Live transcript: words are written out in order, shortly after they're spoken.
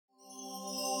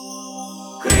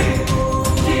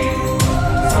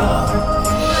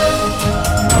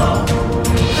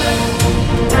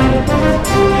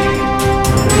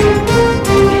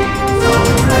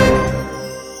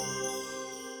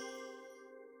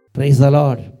Price the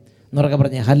Lord എന്നൊക്കെ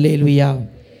പറഞ്ഞേ hallelujah.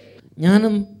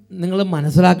 ഞാനും നിങ്ങൾ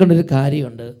മനസ്സിലാക്കേണ്ട ഒരു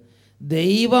കാര്യമുണ്ട്.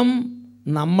 ദൈവം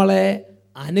നമ്മളെ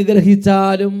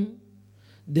അനുഗ്രഹിച്ചാലും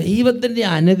ദൈവത്തിൻ്റെ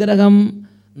അനുഗ്രഹം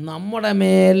നമ്മുടെ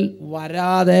മേൽ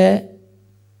വരാതെ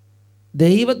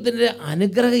ദൈവത്തിൻ്റെ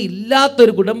അനുഗ്രഹം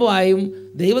ഇല്ലാത്തൊരു കുടുംബമായും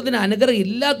ദൈവത്തിന് അനുഗ്രഹം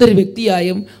ഇല്ലാത്തൊരു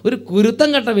വ്യക്തിയായും ഒരു കുരുത്തം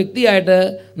കെട്ട വ്യക്തിയായിട്ട്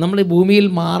നമ്മൾ ഈ ഭൂമിയിൽ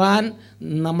മാറാൻ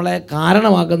നമ്മളെ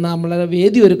കാരണമാക്കുന്ന, നമ്മളെ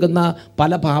വേദി ഒരുക്കുന്ന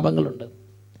പല പാപങ്ങളുണ്ട്.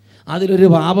 അതിലൊരു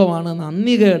പാപമാണ്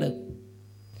നന്ദികേട്.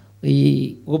 ഈ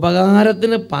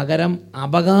ഉപകാരത്തിന് പകരം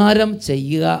അപകാരം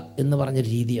ചെയ്യുക എന്ന് പറഞ്ഞൊരു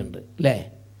രീതിയുണ്ട് അല്ലേ?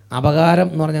 അപകാരം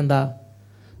എന്ന് പറഞ്ഞാൽ എന്താ?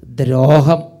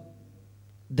 ദ്രോഹം.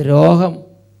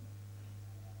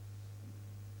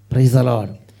 Price the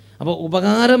Lord. അപ്പോൾ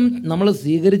ഉപകാരം നമ്മൾ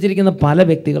സ്വീകരിച്ചിരിക്കുന്ന പല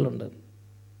വ്യക്തികളുണ്ട്.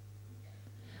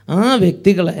 ആ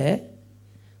വ്യക്തികളെ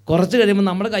കുറച്ച് കഴിയുമ്പോൾ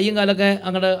നമ്മുടെ കയ്യും കാലൊക്കെ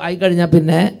അങ്ങോട്ട് ആയിക്കഴിഞ്ഞാൽ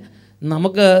പിന്നെ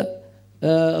നമുക്ക്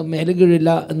മേലും കീഴില്ല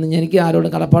എന്ന്, എനിക്ക്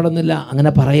ആരോടും കടപ്പാടൊന്നുമില്ല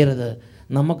അങ്ങനെ പറയരുത്.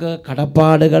 നമുക്ക്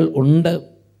കടപ്പാടുകൾ ഉണ്ട്.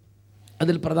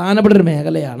 അതിൽ പ്രധാനപ്പെട്ടൊരു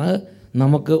മേഖലയാണ്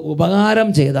നമുക്ക് ഉപകാരം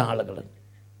ചെയ്ത ആളുകൾ.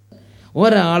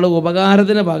 ഒരാൾ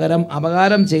ഉപകാരത്തിന് പകരം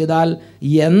അപകാരം ചെയ്താൽ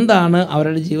എന്താണ്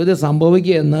അവരുടെ ജീവിതത്തിൽ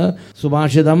സംഭവിക്കുക എന്ന്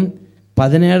സുഭാഷിതം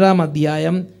 17-ാം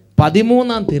അധ്യായം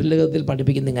 13-ാം തിരുലിഖിതത്തിൽ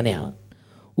പഠിപ്പിക്കുന്നത് ഇങ്ങനെയാണ്: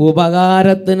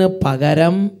 ഉപകാരത്തിന്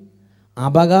പകരം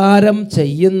അപകാരം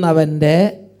ചെയ്യുന്നവൻ്റെ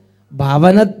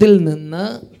ഭവനത്തിൽ നിന്ന്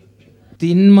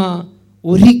തിന്മ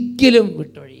ഒരിക്കലും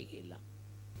വിട്ടൊഴിയുകയില്ല.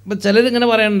 ഇപ്പം ചിലരിങ്ങനെ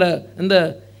പറയുന്നുണ്ട്, എന്ത്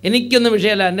എനിക്കൊന്നും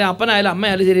വിഷയമല്ല, എൻ്റെ അപ്പനായാലും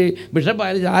അമ്മയായാലും ശരി,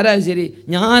 ബിഷപ്പായാലും ആരായാലും ശരി,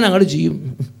 ഞാൻ അങ്ങോട്ട് ചെയ്യും.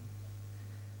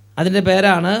 അതിൻ്റെ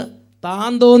പേരാണ് താൻ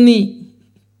തോന്നി,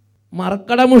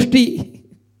 മറക്കടമുഷ്ടി.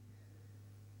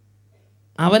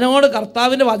 അവനോട്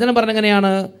കർത്താവിൻ്റെ വചനം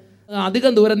പറഞ്ഞെങ്ങനെയാണ്?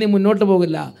 അധികം ദൂരം നീ മുന്നോട്ട്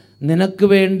പോകില്ല, നിനക്ക്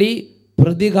വേണ്ടി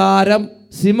പ്രതികാരം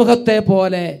സിംഹത്തെ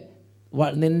പോലെ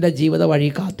നിൻ്റെ ജീവിത വഴി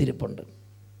കാത്തിരിപ്പുണ്ട്.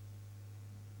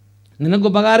 നിനക്ക്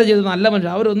ഉപകാരം ചെയ്ത് നല്ല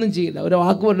മനുഷ്യർ, അവരൊന്നും ചെയ്യില്ല, ഒരു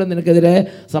വാക്ക് പോലും നിനക്കെതിരെ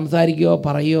സംസാരിക്കുകയോ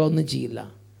പറയുകയോ ഒന്നും ചെയ്യില്ല.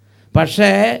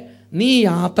 പക്ഷേ നീ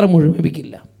യാത്ര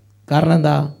മുഴുമിപ്പിക്കില്ല. കാരണം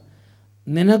എന്താ?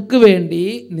 നിനക്ക് വേണ്ടി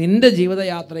നിൻ്റെ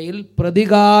ജീവിതയാത്രയിൽ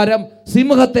പ്രതികാരം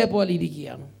സിംഹത്തെ പോലെ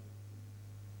ഇരിക്കുകയാണ്.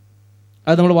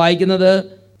 അത് നമ്മൾ വായിക്കുന്നത്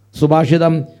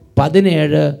സുഭാഷിതം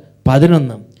 17:11.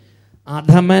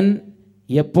 അധമൻ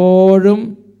എപ്പോഴും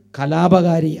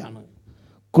കലാപകാരിയാണ്,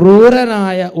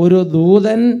 ക്രൂരനായ ഒരു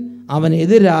ദൂതൻ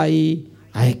അവനെതിരായി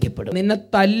അയക്കപ്പെടും. നിന്നെ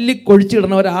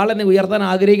തല്ലിക്കൊഴിച്ചിടണ ഒരാളെ നീ ഉയർത്താൻ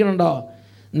ആഗ്രഹിക്കണുണ്ടോ?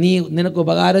 നിനക്ക്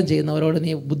ഉപകാരം ചെയ്യുന്നവരോട്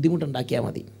നീ ബുദ്ധിമുട്ടുണ്ടാക്കിയാൽ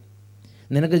മതി.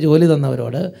 നിനക്ക് ജോലി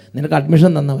തന്നവരോട്, നിനക്ക്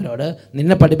അഡ്മിഷൻ തന്നവരോട്,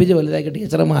 നിന്നെ പഠിപ്പിച്ച് വലുതാക്കിയ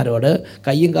ടീച്ചർമാരോട്,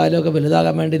 കയ്യും കാലും ഒക്കെ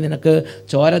വലുതാകാൻ വേണ്ടി നിനക്ക്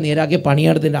ചോര നീരാക്കി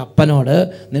പണിയെടുത്തിൻ്റെ അപ്പനോട്,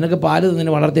 നിനക്ക് പാല്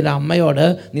തന്നിന് വളർത്തിൻ്റെ അമ്മയോട്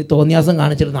നീ തോന്നിയാസം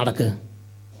കാണിച്ചിട്ട് നടക്ക്.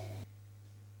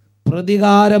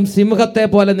 പ്രതികാരം സിംഹത്തെ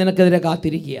പോലെ നിനക്കെതിരെ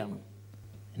കാത്തിരിക്കുകയാണ്.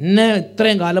 നിന്നെ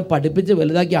ഇത്രയും കാലം പഠിപ്പിച്ച്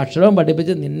വലുതാക്കി അക്ഷരവും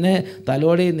പഠിപ്പിച്ച് നിന്നെ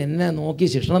തലോടി നിന്നെ നോക്കി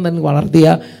ശിക്ഷണം തന്നെ വളർത്തിയ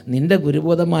നിൻ്റെ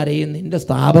ഗുരുബോധന്മാരെയും നിൻ്റെ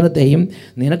സ്ഥാപനത്തെയും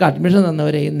നിനക്ക് അഡ്മിഷൻ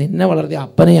തന്നവരെയും നിന്നെ വളർത്തിയ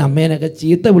അപ്പനെയും അമ്മേനെയൊക്കെ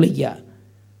ചീത്ത വിളിക്കുക.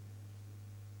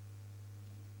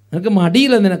 നിനക്ക്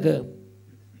മടിയില്ല. നിനക്ക്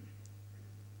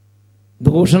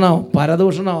ദൂഷണോ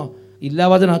പരദൂഷണോ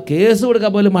ഇല്ലാവചനോ കേസ്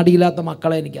കൊടുക്കാൻ പോലും മടിയില്ലാത്ത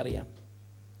മക്കളെ എനിക്കറിയാം.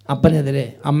 അപ്പനെതിരെ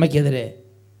അമ്മയ്ക്കെതിരെ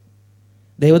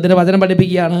ദൈവത്തിൻ്റെ വചനം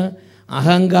പഠിപ്പിക്കുകയാണ്: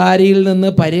 അഹങ്കാരിയിൽ നിന്ന്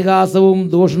പരിഹാസവും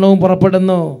ദൂഷണവും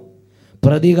പുറപ്പെടുന്നു,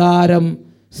 പ്രതികാരം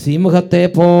സിംഹത്തെ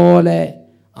പോലെ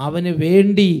അവന്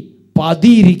വേണ്ടി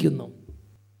പതിയിരിക്കുന്നു.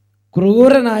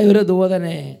 ക്രൂരനായ ഒരു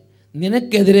ദൂതനെ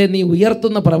നിനക്കെതിരെ നീ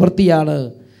ഉയർത്തുന്ന പ്രവൃത്തിയാണ്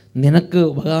നിനക്ക്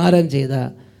ഉപകാരം ചെയ്ത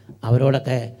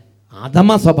അവരോടൊക്കെ അധമ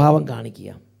സ്വഭാവം കാണിക്കുക,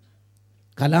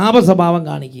 കലാപ സ്വഭാവം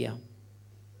കാണിക്കുക.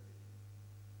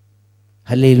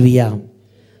 ഹല്ലേലൂയ.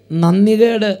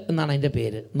 നന്ദികേട് എന്നാണ് അതിൻ്റെ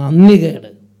പേര്, നന്ദികേട്.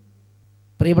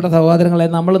 പ്രിയപ്പെട്ട സഹോദരങ്ങളെ,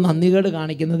 നമ്മൾ നന്ദികേട്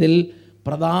കാണിക്കുന്നതിൽ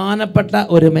പ്രധാനപ്പെട്ട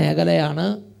ഒരു മേഖലയാണ്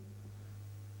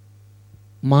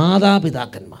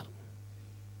മാതാപിതാക്കന്മാർ.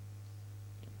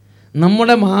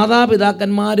 നമ്മുടെ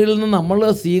മാതാപിതാക്കന്മാരിൽ നിന്ന് നമ്മൾ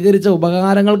സ്വീകരിച്ച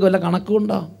ഉപകാരങ്ങൾക്ക് വല്ല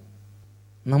കണക്കുണ്ടോ?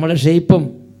 നമ്മുടെ ഷേപ്പും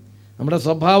നമ്മുടെ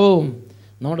സ്വഭാവവും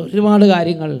നമ്മുടെ ഒരുപാട്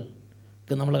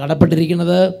കാര്യങ്ങൾക്ക് നമ്മൾ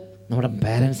കടപ്പെട്ടിരിക്കുന്നത് നമ്മുടെ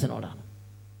പാരൻസിനോടാണ്.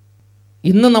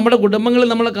 ഇന്ന് നമ്മുടെ കുടുംബങ്ങളിൽ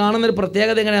നമ്മൾ കാണുന്നൊരു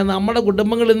പ്രത്യേകത എങ്ങനെയാണ്? നമ്മുടെ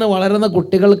കുടുംബങ്ങളിൽ നിന്ന് വളരുന്ന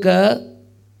കുട്ടികൾക്ക്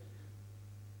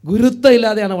ഗുരുത്വം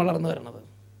ഇല്ലാതെയാണ് വളർന്നു വരുന്നത്.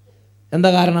 എന്താ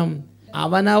കാരണം?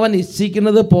 അവനവൻ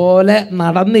ഇച്ഛിക്കുന്നത് പോലെ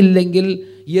നടന്നില്ലെങ്കിൽ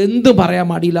എന്തു പറയാൻ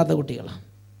മടിയില്ലാത്ത കുട്ടികളാണ്.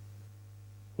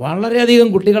 വളരെയധികം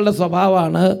കുട്ടികളുടെ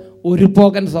സ്വഭാവമാണ് ഒരു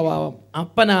പോക്കൻ സ്വഭാവം.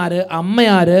 അപ്പനാര്,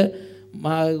 അമ്മയാര്,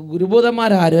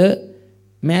 ഗുരുബോധന്മാരാര്,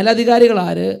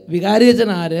 മേലധികാരികളാര്,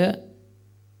 വികാരിയച്ഛനാര്,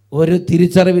 ഒരു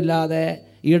തിരിച്ചറിവില്ലാതെ,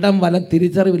 ഇടം വലം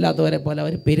തിരിച്ചറിവില്ലാത്തവരെ പോലെ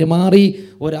അവർ പെരുമാറി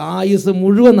ഒരു ആയുസ്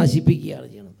മുഴുവൻ നശിപ്പിക്കുകയാണ്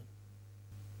ചെയ്യുന്നത്.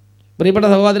 പ്രിയപ്പെട്ട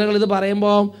സഹോദരങ്ങൾ, ഇത്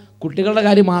പറയുമ്പോൾ കുട്ടികളുടെ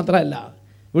കാര്യം മാത്രമല്ല,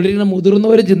 ഇവിടെ ഇരിക്കുന്ന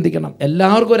മുതിർന്നവർ ചിന്തിക്കണം.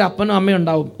 എല്ലാവർക്കും ഒരു അപ്പനും അമ്മയും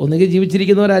ഉണ്ടാവും. ഒന്നുകിൽ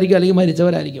ജീവിച്ചിരിക്കുന്നവരായിരിക്കും, അല്ലെങ്കിൽ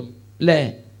മരിച്ചവരായിരിക്കും, അല്ലേ?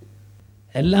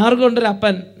 എല്ലാവർക്കും ഉണ്ടൊരു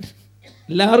അപ്പൻ,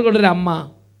 എല്ലാവർക്കും ഉണ്ടൊരു അമ്മ.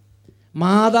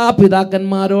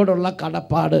 മാതാപിതാക്കന്മാരോടുള്ള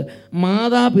കടപ്പാട്,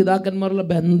 മാതാപിതാക്കന്മാരുള്ള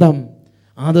ബന്ധം,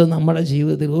 അത് നമ്മുടെ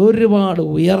ജീവിതത്തിൽ ഒരുപാട്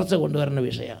ഉയർച്ച കൊണ്ടുവരുന്ന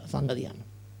സംഗതിയാണ്.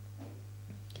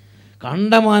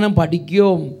 കണ്ടമാനം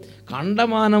പഠിക്കുകയും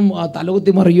കണ്ടമാനം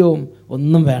തലകുത്തി മറിയുകയും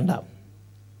ഒന്നും വേണ്ട.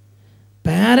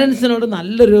 പാരൻസിനോട്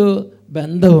നല്ലൊരു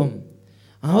ബന്ധവും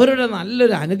അവരുടെ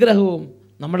നല്ലൊരു അനുഗ്രഹവും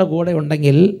നമ്മുടെ കൂടെ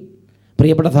ഉണ്ടെങ്കിൽ,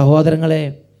 പ്രിയപ്പെട്ട സഹോദരങ്ങളെ,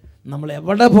 നമ്മൾ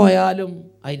എവിടെ പോയാലും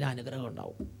അതിന് അനുഗ്രഹം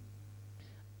ഉണ്ടാവും.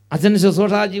 അച്ഛൻ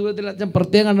ശുശ്രൂഷ ജീവിതത്തിൽ അച്ഛൻ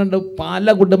പ്രത്യേകം കണ്ടിട്ടുണ്ട്. പല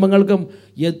കുടുംബങ്ങൾക്കും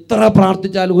എത്ര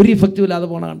പ്രാർത്ഥിച്ചാലും ഒരു ഇഫക്റ്റും ഇല്ലാതെ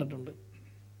പോണ കണ്ടിട്ടുണ്ട്.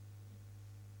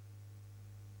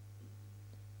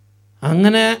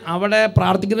 അങ്ങനെ അവിടെ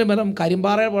പ്രാർത്ഥിക്കുന്ന ബലം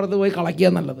കരിമ്പാറയുടെ പുറത്ത് പോയി കളക്കുക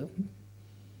എന്നുള്ളത്.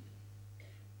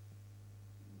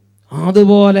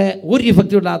 അതുപോലെ ഒരു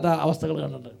ഇഫക്റ്റും ഇല്ലാത്ത അവസ്ഥകൾ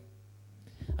കണ്ടിട്ടുണ്ട്.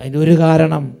 അതിൻ്റെ ഒരു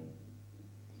കാരണം,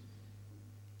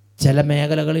 ചില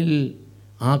മേഖലകളിൽ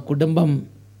ആ കുടുംബം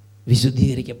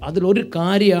വിശുദ്ധീകരിക്കും. അതിലൊരു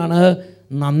കാര്യമാണ്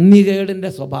നന്ദികേടിൻ്റെ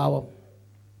സ്വഭാവം.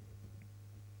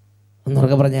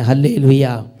 എന്നൊക്കെ പറഞ്ഞേ ഹല്ലേലൂയ.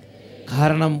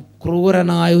 കാരണം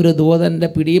ക്രൂരനായ ഒരു ദൂതൻ്റെ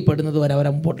പിടിയിൽപ്പെടുന്നത് വരെ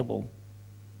അവരെ മുമ്പോട്ട് പോകും.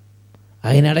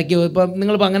 അതിനിടയ്ക്ക് ഇപ്പം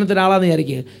നിങ്ങളിപ്പോൾ അങ്ങനത്തെ ഒരാളാണെന്ന്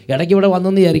വിചാരിക്കുക, ഇടയ്ക്ക് ഇവിടെ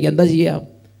വന്നെന്ന് വിചാരിക്കുക, എന്താ ചെയ്യുക?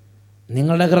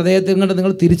 നിങ്ങളുടെ ഹൃദയത്തിൽ കൊണ്ട്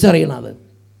നിങ്ങൾ തിരിച്ചറിയണം അത്.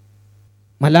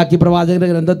 മലാക്കി പ്രവാചകന്റെ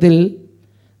ഗ്രന്ഥത്തിൽ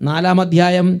 4-ാം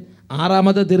അധ്യായം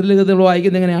 6-ാമത്തെ തിരുലിഖിതത്തിൽ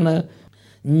വായിക്കുന്നത് എങ്ങനെയാണ്?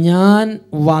 ഞാൻ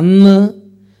വന്ന്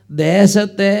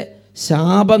ദേശത്തെ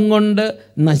ശാപം കൊണ്ട്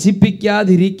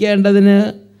നശിപ്പിക്കാതിരിക്കേണ്ടതിന്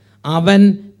അവൻ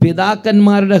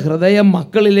പിതാക്കന്മാരുടെ ഹൃദയം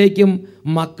മക്കളിലേക്കും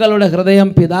മക്കളുടെ ഹൃദയം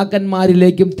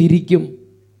പിതാക്കന്മാരിലേക്കും തിരിക്കും.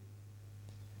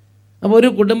 അപ്പോൾ ഒരു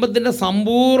കുടുംബത്തിൻ്റെ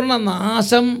സമ്പൂർണ്ണ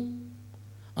നാശം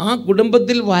ആ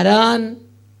കുടുംബത്തിൽ വരാൻ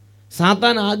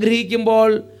സാത്താൻ ആഗ്രഹിക്കുമ്പോൾ,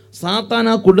 സാത്താൻ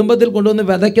ആ കുടുംബത്തിൽ കൊണ്ടുവന്ന്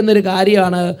വിതയ്ക്കുന്നൊരു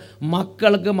കാര്യമാണ്,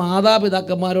 മക്കൾക്ക്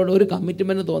മാതാപിതാക്കന്മാരോട് ഒരു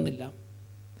കമ്മിറ്റ്മെൻറ്റ് തോന്നില്ല.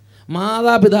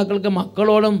 മാതാപിതാക്കൾക്ക്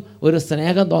മക്കളോടും ഒരു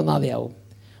സ്നേഹം തോന്നാതെയാവും.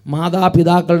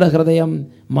 മാതാപിതാക്കളുടെ ഹൃദയം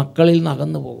മക്കളിൽ നിന്ന്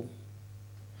അകന്നു പോകും.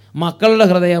 മക്കളുടെ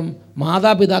ഹൃദയം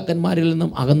മാതാപിതാക്കന്മാരിൽ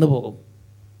നിന്നും അകന്നു പോകും.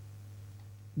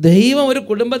 ദൈവം ഒരു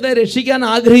കുടുംബത്തെ രക്ഷിക്കാൻ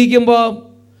ആഗ്രഹിക്കുമ്പോൾ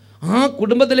ആ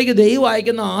കുടുംബത്തിലേക്ക് ദൈവം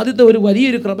അയക്കുന്ന ആദ്യത്തെ ഒരു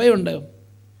വലിയൊരു കൃപയുണ്ട്.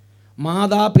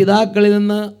 മാതാപിതാക്കളിൽ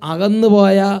നിന്ന്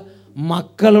അകന്നുപോയ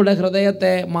മക്കളുടെ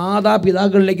ഹൃദയത്തെ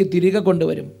മാതാപിതാക്കളിലേക്ക് തിരികെ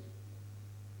കൊണ്ടുവരും.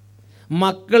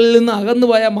 മക്കളിൽ നിന്ന്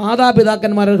അകന്നുപോയ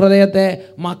മാതാപിതാക്കന്മാരുടെ ഹൃദയത്തെ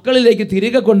മക്കളിലേക്ക്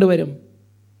തിരികെ കൊണ്ടുവരും.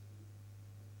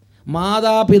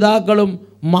 മാതാപിതാക്കളും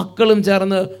മക്കളും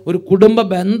ചേർന്ന് ഒരു കുടുംബ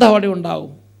ബന്ധം അവിടെ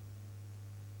ഉണ്ടാവും.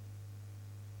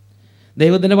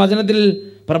 ദൈവത്തിൻ്റെ വചനത്തിൽ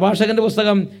പ്രഭാഷകൻ്റെ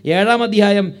പുസ്തകം 7-ാം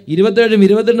അധ്യായം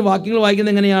 27-22 വാക്യങ്ങൾ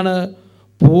വായിക്കുന്നത് എങ്ങനെയാണ്?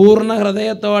 പൂർണ്ണ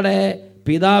ഹൃദയത്തോടെ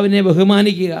പിതാവിനെ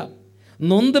ബഹുമാനിക്കുക,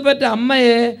 നൊന്തുപെറ്റ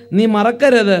അമ്മയെ നീ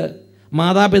മറക്കരുത്.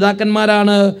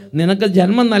 മാതാപിതാക്കന്മാരാണ് നിനക്ക്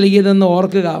ജന്മം നൽകിയതെന്ന്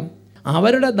ഓർക്കുക.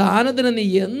 അവരുടെ ദാനത്തിന് നീ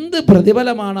എന്ത്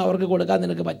പ്രതിഫലമാണ് അവർക്ക് കൊടുക്കാൻ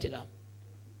നിനക്ക് പറ്റുക?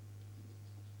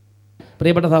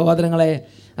 പ്രിയപ്പെട്ട സഹോദരങ്ങളെ,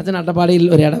 അച്ഛൻ അട്ടപ്പാടിയിൽ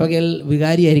ഒരു ഇടവകയിൽ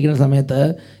വികാരിയായിരിക്കുന്ന സമയത്ത്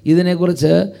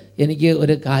ഇതിനെക്കുറിച്ച് എനിക്ക്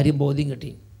ഒരു കാര്യം ബോധ്യം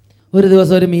കിട്ടി. ഒരു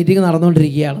ദിവസം ഒരു മീറ്റിംഗ്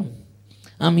നടന്നുകൊണ്ടിരിക്കുകയാണ്.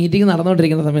 ആ മീറ്റിംഗ്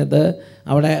നടന്നുകൊണ്ടിരിക്കുന്ന സമയത്ത്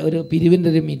അവിടെ ഒരു പിരിവിൻ്റെ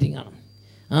ഒരു മീറ്റിംഗാണ്.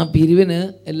 ആ പിരിവിന്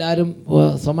എല്ലാവരും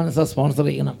സ്വമനസ്സ സ്പോൺസർ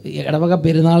ചെയ്യണം. ഇടവക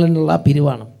പെരുന്നാളിനുള്ള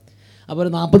പിരിവാണ്. അപ്പോൾ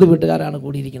ഒരു 40 വീട്ടുകാരാണ്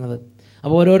കൂടിയിരിക്കുന്നത്.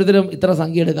 അപ്പോൾ ഓരോരുത്തരും ഇത്ര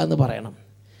സംഖ്യ എടുക്കാമെന്ന് പറയണം.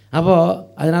 അപ്പോൾ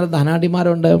അതിനകത്ത്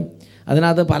ധനാഢ്യന്മാരുണ്ട്,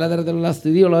 അതിനകത്ത് പലതരത്തിലുള്ള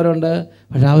സ്ഥിതിയുള്ളവരുണ്ട്.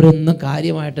 പക്ഷേ അവരൊന്നും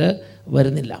കാര്യമായിട്ട്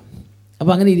വരുന്നില്ല.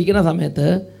 അപ്പോൾ അങ്ങനെ ഇരിക്കുന്ന സമയത്ത്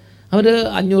അവർ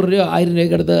 500 രൂപ 1000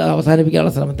 രൂപയ്ക്ക് എടുത്ത്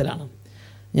അവസാനിപ്പിക്കാനുള്ള ശ്രമത്തിലാണ്.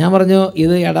 ഞാൻ പറഞ്ഞു,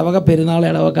 ഇത് ഇടവക പെരുന്നാൾ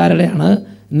ഇടവക്കാരുടെയാണ്,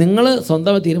 നിങ്ങൾ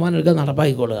സ്വന്തം തീരുമാനം എടുക്കുക,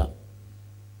 നടപ്പാക്കിക്കൊള്ളുക.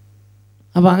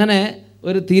 അപ്പോൾ അങ്ങനെ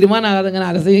ഒരു തീരുമാനമാകാതെ ഇങ്ങനെ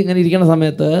അലസി ഇങ്ങനെ ഇരിക്കുന്ന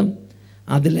സമയത്ത്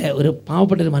അതിലെ ഒരു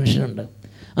പാവപ്പെട്ടൊരു മനുഷ്യനുണ്ട്.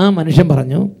 ആ മനുഷ്യൻ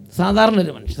പറഞ്ഞു,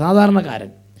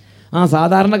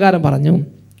 സാധാരണക്കാരൻ പറഞ്ഞു,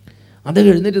 അത്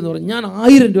എഴുന്നേറ്റ് പറഞ്ഞു, ഞാൻ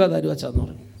 1000 രൂപ തരുവച്ചാന്ന്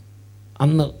പറഞ്ഞു.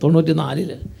 അന്ന്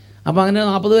 94. അപ്പോൾ അങ്ങനെ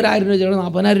 40 പേര് 1000 രൂപ ചെയ്യണം,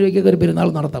 40,000 രൂപയ്ക്കൊക്കെ ഒരു പെരുന്നാൾ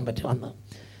നടത്താൻ പറ്റും അന്ന്.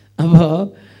 അപ്പോൾ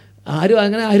ആരും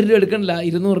അങ്ങനെ 1000 രൂപ എടുക്കണില്ല,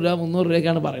 200 രൂപ 300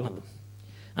 രൂപയ്ക്കാണ് പറയുന്നത്.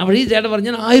 അപ്പോൾ ഈ ചേട്ടൻ പറഞ്ഞു,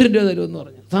 ഞാൻ 1000 രൂപ തരുമെന്ന്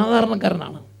പറഞ്ഞു.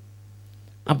 സാധാരണക്കാരനാണ്.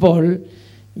 അപ്പോൾ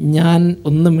ഞാൻ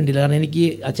ഒന്നും മിണ്ടില്ല, കാരണം എനിക്ക്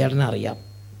ആ ചേട്ടനെ അറിയാം.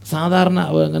 സാധാരണ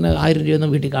അങ്ങനെ 1000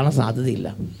 രൂപയൊന്നും വീട്ടിൽ കാണാൻ സാധ്യതയില്ല.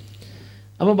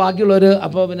 അപ്പോൾ ബാക്കിയുള്ളവർ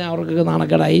അപ്പോൾ പിന്നെ അവർക്കൊക്കെ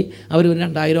നാണക്കേടായി. അവർ പിന്നെ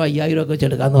 2000 5000 ഒക്കെ വെച്ച്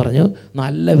എടുക്കാമെന്ന് പറഞ്ഞു.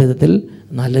 നല്ല വിധത്തിൽ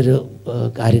നല്ലൊരു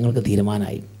കാര്യങ്ങൾക്ക്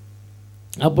തീരുമാനമായി.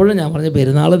 അപ്പോഴും ഞാൻ പറഞ്ഞു,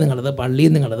 പെരുന്നാൾ നിങ്ങളത്,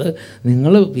 പള്ളിയും നിങ്ങളത്,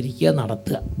 നിങ്ങൾ പിരിക്കുക,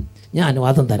 നടത്തുക, ഞാൻ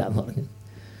അനുവാദം തരാമെന്ന് പറഞ്ഞു.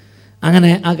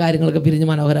 അങ്ങനെ ആ കാര്യങ്ങളൊക്കെ പിരിഞ്ഞ്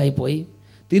മനോഹരമായി പോയി.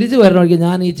 തിരിച്ച് വരണമെങ്കിൽ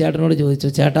ഞാൻ ഈ ചേട്ടനോട് ചോദിച്ചു,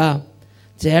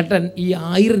 ചേട്ടൻ ഈ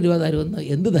 1000 രൂപ തരുമെന്ന്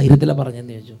എന്ത് ധൈര്യത്തിലാണ്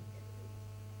പറഞ്ഞതെന്ന് ചോദിച്ചു.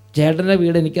 ചേട്ടൻ്റെ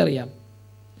വീട് എനിക്കറിയാം.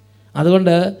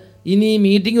 അതുകൊണ്ട് ഇനി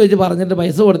മീറ്റിംഗ് വെച്ച് പറഞ്ഞിട്ട്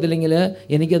പൈസ കൊടുത്തില്ലെങ്കിൽ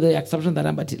എനിക്കത് എക്സെപ്ഷൻ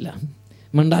തരാൻ പറ്റില്ല,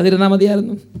 മിണ്ടാതിരുന്നാൽ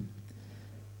മതിയായിരുന്നു.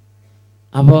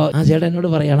 അപ്പോൾ ആ ചേട്ടൻ എന്നോട്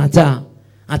പറയുകയാണ്,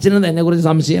 അച്ഛനെന്താ എന്നെക്കുറിച്ച്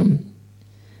സംശയം?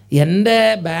 എൻ്റെ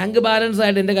ബാങ്ക് ബാലൻസ്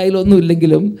ആയിട്ട് എൻ്റെ കയ്യിലൊന്നും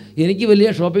ഇല്ലെങ്കിലും, എനിക്ക് വലിയ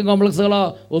ഷോപ്പിംഗ് കോംപ്ലക്സുകളോ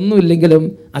ഒന്നുമില്ലെങ്കിലും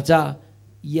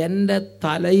എൻ്റെ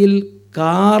തലയിൽ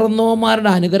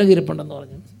കാർന്നോമാരുടെ അനുഗ്രഹം ഇരിപ്പുണ്ടെന്ന്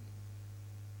പറഞ്ഞു.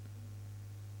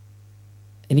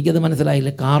 എനിക്കത്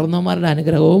മനസ്സിലായില്ല. കാർന്നോമാരുടെ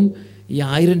അനുഗ്രഹവും ഈ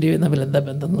 1000 രൂപയും തമ്മിൽ എന്താ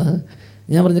ബന്ധമെന്ന്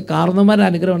ഞാൻ പറഞ്ഞു. കാർന്നോമാരുടെ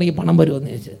അനുഗ്രഹമാണെങ്കിൽ പണം വരുമെന്ന്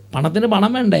ചോദിച്ചു. പണത്തിന്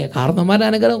പണം വേണ്ടേ? കാർന്നോമാരുടെ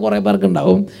അനുഗ്രഹം കുറേ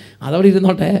പേർക്കുണ്ടാവും, അതവിടെ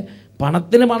ഇരുന്നോട്ടെ,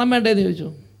 പണത്തിന് പണം വേണ്ടേന്ന് ചോദിച്ചു.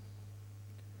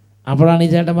 അപ്പോഴാണ് ഈ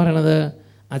ചേട്ടൻ പറയണത്,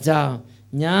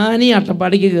 ഞാൻ ഈ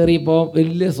അട്ടപ്പാടിക്ക് കയറിയപ്പോൾ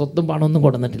വലിയ സ്വത്തും പണമൊന്നും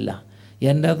കൊടുത്തിട്ടില്ല,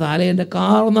 എൻ്റെ എൻ്റെ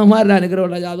കാർന്നോമാരുടെ അനുഗ്രഹം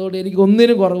ഉണ്ടായി, അതുകൊണ്ട് എനിക്ക്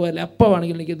ഒന്നിനും കുറവല്ല, എപ്പോൾ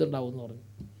വേണമെങ്കിലും എനിക്കിതുണ്ടാവും എന്ന് പറഞ്ഞു.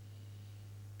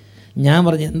 ഞാൻ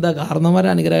പറഞ്ഞു, എന്താ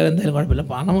കാർന്നോമാരുടെ അനുഗ്രഹം എന്തായാലും കുഴപ്പമില്ല,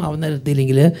 പണം ആവുന്ന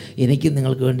എത്തിയില്ലെങ്കിൽ എനിക്ക്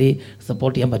നിങ്ങൾക്ക് വേണ്ടി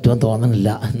സപ്പോർട്ട് ചെയ്യാൻ പറ്റുമെന്ന് തോന്നുന്നില്ല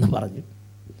എന്ന് പറഞ്ഞു.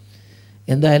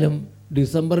 എന്തായാലും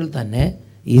ഡിസംബറിൽ തന്നെ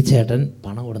ഈ ചേട്ടൻ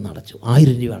പണം കൊടുന്ന് അടച്ചു,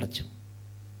 1000 രൂപ അടച്ചു.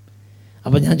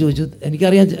 അപ്പോൾ ഞാൻ ചോദിച്ചു,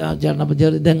 എനിക്കറിയാം ചേട്ടൻ, അപ്പം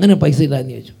ഇതെങ്ങനെ പൈസ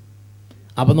ഇല്ലാന്ന് ചോദിച്ചു.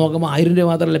 അപ്പോൾ നോക്കുമ്പോൾ 1000 രൂപ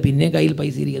മാത്രമല്ല, പിന്നെയും കയ്യിൽ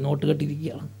പൈസ ഇരിക്കുക, നോട്ട്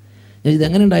കെട്ടിയിരിക്കുകയാണ്. ഞാൻ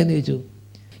ഇതെങ്ങനെ ഉണ്ടായെന്ന് ചോദിച്ചു.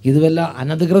 ഇത് വല്ല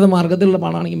അനധികൃത മാർഗ്ഗത്തിലുള്ള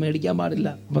പണമാണെങ്കിൽ മേടിക്കാൻ പാടില്ല,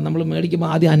 അപ്പം നമ്മൾ മേടിക്കുമ്പോൾ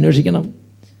ആദ്യം അന്വേഷിക്കണം.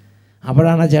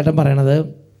 അപ്പോഴാണ് ആ ചേട്ടൻ പറയണത്,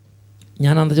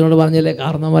 ഞാൻ അന്തച്ചനോട് പറഞ്ഞില്ലേ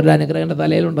കാർന്നോമാരുടെ അനുഗ്രഹം എൻ്റെ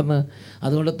തലയിലുണ്ടെന്ന്,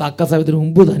 അതുകൊണ്ട് തക്ക സമയത്തിന്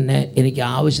മുമ്പ് തന്നെ എനിക്ക്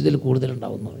ആവശ്യത്തിൽ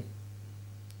കൂടുതലുണ്ടാവും എന്ന് പറയും.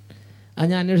 അത്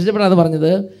ഞാൻ അന്വേഷിച്ചപ്പോഴാണ്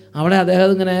പറഞ്ഞത്, അവിടെ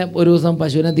അദ്ദേഹം ഇങ്ങനെ ഒരു ദിവസം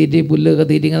പശുവിനെ പുല്ലൊക്കെ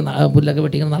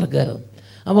വെട്ടി ഇങ്ങനെ നടക്കുകയായിരുന്നു.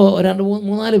 അപ്പോൾ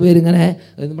 2-3-4 പേരിങ്ങനെ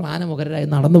ആനമുഖരായി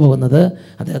നടന്നു പോകുന്നത്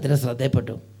അദ്ദേഹത്തിൻ്റെ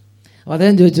ശ്രദ്ധയിൽപ്പെട്ടു. അപ്പോൾ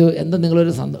അദ്ദേഹം ചോദിച്ചു, എന്താ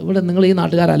നിങ്ങളൊരു ഇവിടെ നിങ്ങൾ ഈ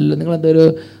നാട്ടുകാരല്ലല്ലോ, നിങ്ങളെന്തൊരു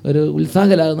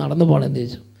ഉത്സാഹമില്ലാതെ നടന്നു പോകണമെന്ന്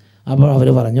ചോദിച്ചു. അപ്പോൾ അവർ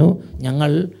പറഞ്ഞു,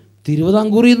 ഞങ്ങൾ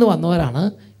തിരുവിതാംകൂറിൽ നിന്ന് വന്നവരാണ്,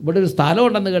 ഇവിടെ ഒരു സ്ഥലം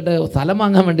ഉണ്ടെന്ന് കേട്ട് സ്ഥലം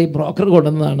വാങ്ങാൻ വേണ്ടി ബ്രോക്കർ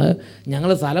കൊണ്ടുവന്നതാണ്, ഞങ്ങൾ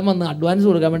സ്ഥലം വന്ന് അഡ്വാൻസ്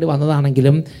കൊടുക്കാൻ വേണ്ടി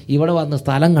വന്നതാണെങ്കിലും ഇവിടെ വന്ന്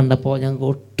സ്ഥലം കണ്ടപ്പോൾ ഞങ്ങൾക്ക്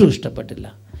ഒട്ടും ഇഷ്ടപ്പെട്ടില്ല,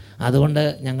 അതുകൊണ്ട്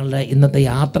ഞങ്ങളുടെ ഇന്നത്തെ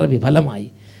യാത്ര വിഫലമായി,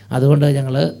 അതുകൊണ്ട്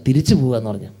ഞങ്ങൾ തിരിച്ചു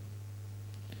പോകുകയെന്ന് പറഞ്ഞു.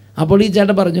 അപ്പോൾ ഈ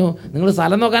ചേട്ടൻ പറഞ്ഞു, നിങ്ങൾ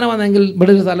സ്ഥലം നോക്കാനാണ് വന്നെങ്കിൽ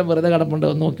ഇവിടെ ഒരു സ്ഥലം വെറുതെ കിടപ്പുണ്ട്,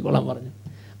 ഒന്ന് നോക്കിക്കോളാൻ പറഞ്ഞു.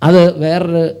 അത്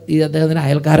വേറൊരു ഈ അദ്ദേഹത്തിൻ്റെ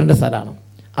അയൽക്കാരൻ്റെ സ്ഥലമാണ്,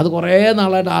 അത് കുറേ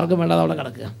നാളായിട്ട് ആർക്കും വേണ്ടാതെ അവിടെ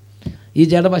കിടക്കുക. ഈ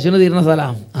ചേട്ടൻ പശുവിന് തീരുന്ന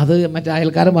സ്ഥലമാണ്, അത് മറ്റേ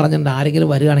അയൽക്കാരൻ പറഞ്ഞിട്ടുണ്ട്, ആരെങ്കിലും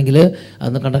വരികയാണെങ്കിൽ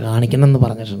അതൊന്ന് കണ്ട് കാണിക്കണം എന്ന്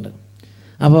പറഞ്ഞിട്ടുണ്ട്.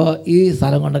 അപ്പോൾ ഈ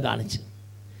സ്ഥലം കൊണ്ട് കാണിച്ചു.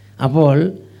 അപ്പോൾ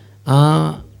ആ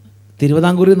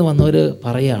തിരുവിതാംകൂറിൽ നിന്ന് വന്നവർ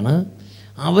പറയുകയാണ്,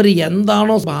 അവർ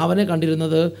എന്താണോ ഭാവന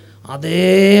കണ്ടിരുന്നത്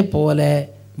അതേപോലെ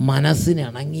മനസ്സിന്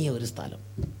ഇണങ്ങിയ ഒരു സ്ഥലം.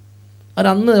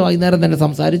 അവരന്ന് വൈകുന്നേരം തന്നെ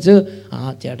സംസാരിച്ച് ആ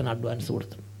ചേട്ടൻ അഡ്വാൻസ്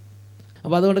കൊടുത്തു.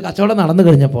 അപ്പോൾ അതുകൊണ്ട് കച്ചവടം നടന്നു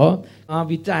കഴിഞ്ഞപ്പോൾ ആ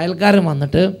വിറ്റ അയൽക്കാരൻ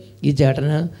വന്നിട്ട് ഈ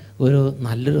ചേട്ടന് ഒരു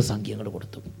നല്ലൊരു സംഖ്യ അങ്ങോട്ട്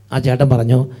കൊടുത്തു. ആ ചേട്ടൻ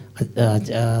പറഞ്ഞു,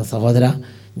 സഹോദര,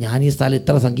 ഞാൻ ഈ സ്ഥലം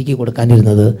ഇത്ര സംഖ്യയ്ക്ക്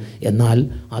കൊടുക്കാനിരുന്നത്, എന്നാൽ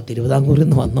ആ തിരുവിതാംകൂറിൽ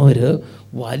നിന്ന് വന്നവർ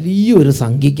വലിയൊരു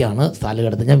സംഖ്യയ്ക്കാണ് സ്ഥലം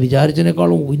എടുത്തത്, ഞാൻ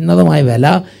വിചാരിച്ചതിനേക്കാളും ഉന്നതമായ വില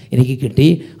എനിക്ക് കിട്ടി,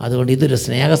 അതുകൊണ്ട് ഇതൊരു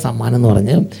സ്നേഹ സമ്മാനം എന്ന്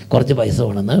പറഞ്ഞ് കുറച്ച് പൈസ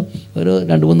കൊണ്ടുവന്ന് ഒരു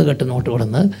 2-3 കെട്ട് നോട്ട്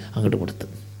കൊണ്ടുവന്ന് അങ്ങോട്ട് കൊടുത്തു.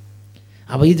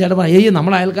 അപ്പോൾ ഈ ചേട്ടൻ പറഞ്ഞു,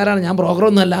 നമ്മളെ അയൽക്കാരാണ്, ഞാൻ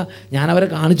ബ്രോക്കറൊന്നുമല്ല, ഞാൻ അവരെ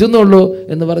കാണിച്ചു എന്നുള്ളൂ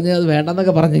എന്ന് പറഞ്ഞ് അത്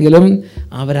വേണ്ടെന്നൊക്കെ പറഞ്ഞെങ്കിലും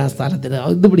അവരാ സ്ഥലത്തിന്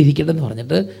ഇത് ഇവിടെ ഇരിക്കട്ടെന്ന്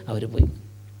പറഞ്ഞിട്ട് അവർ പോയി.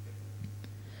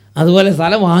 അതുപോലെ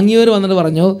സ്ഥലം വാങ്ങിയവർ വന്നിട്ട്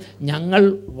പറഞ്ഞു, ഞങ്ങൾ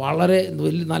വളരെ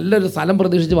നല്ലൊരു സ്ഥലം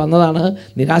പ്രതീക്ഷിച്ച് വന്നതാണ്,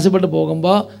 നിരാശപ്പെട്ട്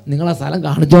പോകുമ്പോൾ നിങ്ങളെ സ്ഥലം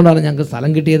കാണിച്ചുകൊണ്ടാണ് ഞങ്ങൾക്ക്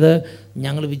സ്ഥലം കിട്ടിയത്,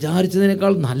 ഞങ്ങൾ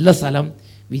വിചാരിച്ചതിനേക്കാൾ നല്ല സ്ഥലം,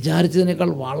 വിചാരിച്ചതിനേക്കാൾ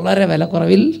വളരെ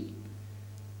വിലക്കുറവിൽ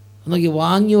നോക്കി,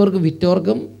 വാങ്ങിയവർക്കും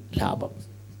വിറ്റവർക്കും ലാഭം.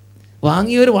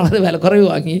 വാങ്ങിയവർ വളരെ വിലക്കുറവ്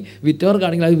വാങ്ങി,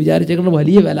 വിറ്റവർക്കാണെങ്കിൽ അത് വിചാരിച്ചേക്കൊണ്ട്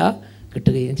വലിയ വില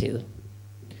കിട്ടുകയും ചെയ്തു.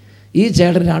 ഈ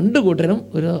ചേട്ടൻ 2 കൂട്ടരും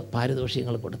ഒരു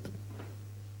പാരിതോഷികങ്ങൾ കൊടുത്തു.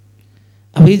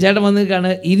 അപ്പോൾ ഈ ചേട്ടൻ വന്നിട്ടാണ്,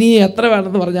 ഇനി എത്ര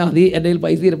വേണമെന്ന് പറഞ്ഞാൽ മതി, എൻ്റെ കയ്യിൽ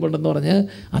പൈസ ഇരിപ്പുണ്ടെന്ന് പറഞ്ഞ്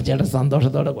ആ ചേട്ടൻ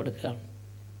സന്തോഷത്തോടെ കൊടുക്കുകയാണ്.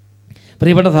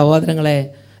 പ്രിയപ്പെട്ട സഹോദരങ്ങളെ,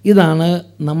 ഇതാണ്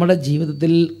നമ്മുടെ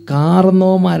ജീവിതത്തിൽ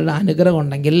കാർന്നോമാരുടെ അനുഗ്രഹം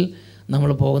ഉണ്ടെങ്കിൽ നമ്മൾ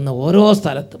പോകുന്ന ഓരോ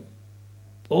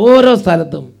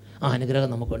സ്ഥലത്തും ആ അനുഗ്രഹം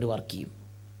നമുക്ക് വേണ്ടി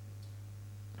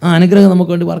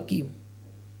വർക്ക് ചെയ്യും.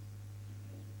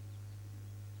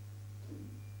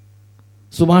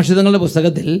 സുഭാഷിതങ്ങളുടെ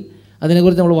പുസ്തകത്തിൽ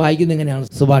അതിനെക്കുറിച്ച് നമ്മൾ വായിക്കുന്നത് എങ്ങനെയാണ്?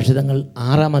 സുഭാഷിതങ്ങൾ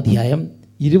 6-ാം അധ്യായം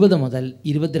 20 മുതൽ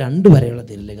 22 വരെയുള്ള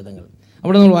തിരുലിഖിതങ്ങൾ.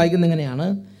 അവിടെ നമ്മൾ വായിക്കുന്നത് എങ്ങനെയാണ്?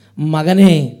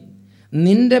 മകനെ,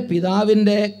 നിൻ്റെ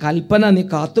പിതാവിൻ്റെ കൽപ്പന നീ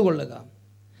കാത്തുകൊള്ളുക,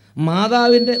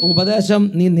 മാതാവിൻ്റെ ഉപദേശം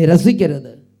നീ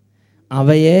നിരസിക്കരുത്,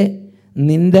 അവയെ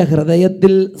നിൻ്റെ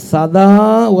ഹൃദയത്തിൽ സദാ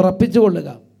ഉറപ്പിച്ചുകൊള്ളുക,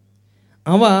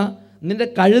 അവ നിൻ്റെ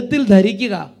കഴുത്തിൽ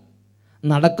ധരിക്കുക,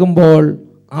 നടക്കുമ്പോൾ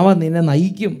അവ നിന്നെ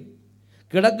നയിക്കും,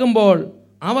 കിടക്കുമ്പോൾ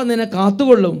അവ നിന്നെ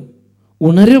കാത്തുകൊള്ളും,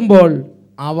 ഉണരുമ്പോൾ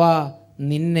അവ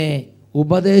നിന്നെ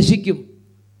ഉപദേശിക്കും.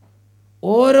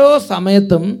 ഓരോ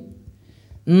സമയത്തും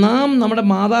നാം നമ്മുടെ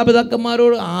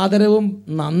മാതാപിതാക്കന്മാരോട് ആദരവും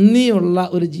നന്ദിയുള്ള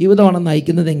ഒരു ജീവിതമാണ്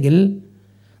നയിക്കുന്നതെങ്കിൽ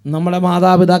നമ്മുടെ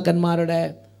മാതാപിതാക്കന്മാരുടെ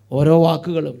ഓരോ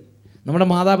വാക്കുകളും, നമ്മുടെ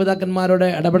മാതാപിതാക്കന്മാരുടെ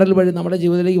ഇടപെടൽ വഴി നമ്മുടെ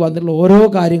ജീവിതത്തിലേക്ക് വന്നിട്ടുള്ള ഓരോ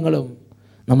കാര്യങ്ങളും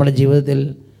നമ്മുടെ ജീവിതത്തിൽ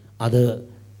അത്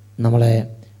നമ്മളെ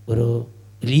ഒരു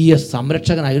വലിയ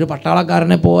സംരക്ഷകനായി, ഒരു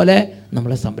പട്ടാളക്കാരനെ പോലെ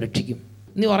നമ്മളെ സംരക്ഷിക്കും.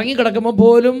 നീ ഉറങ്ങിക്കിടക്കുമ്പോൾ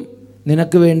പോലും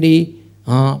നിനക്ക് വേണ്ടി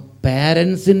ആ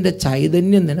പേരൻസിൻ്റെ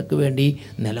ചൈതന്യം നിനക്ക് വേണ്ടി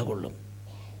നിലകൊള്ളും.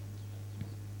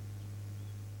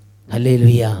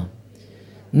 ഹല്ലേലൂയ.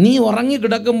 നീ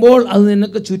ഉറങ്ങിക്കിടക്കുമ്പോൾ അത്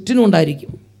നിനക്ക് ചുറ്റിനും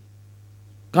ഉണ്ടായിരിക്കും.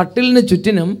 കട്ടിലിന്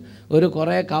ചുറ്റിനും ഒരു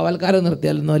കുറേ കാവൽക്കാരെ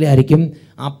നിർത്തിയാലെന്ന പോലെ ആയിരിക്കും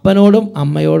അപ്പനോടും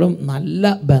അമ്മയോടും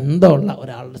നല്ല ബന്ധമുള്ള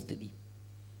ഒരാളുടെ സ്ഥിതി.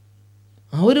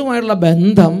 അവരുമായുള്ള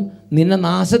ബന്ധം നിന്നെ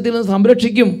നാശത്തിൽ നിന്ന്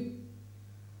സംരക്ഷിക്കും.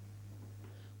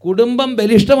 കുടുംബം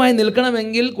ബലിഷ്ഠമായി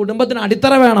നിൽക്കണമെങ്കിൽ കുടുംബത്തിന്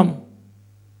അടിത്തറ വേണം.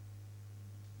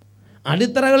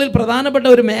 അടിത്തറകളിൽ പ്രധാനപ്പെട്ട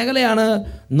ഒരു മേഖലയാണ്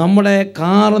നമ്മുടെ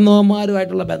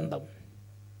കാരണവന്മാരുമായിട്ടുള്ള ബന്ധം,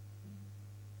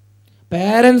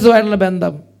 പേരൻസുമായിട്ടുള്ള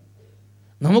ബന്ധം,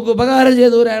 നമുക്ക് ഉപകാരം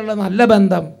ചെയ്തവരായിട്ടുള്ള നല്ല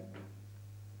ബന്ധം.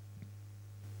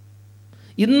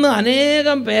 ഇന്ന്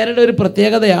അനേകം പേരുടെ ഒരു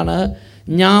പ്രത്യേകതയാണ്,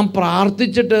 ഞാൻ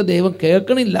പ്രാർത്ഥിച്ചിട്ട് ദൈവം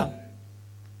കേൾക്കണില്ല.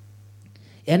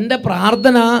 എൻ്റെ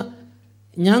പ്രാർത്ഥന,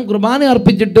 ഞാൻ കുർബാന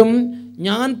അർപ്പിച്ചിട്ടും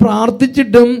ഞാൻ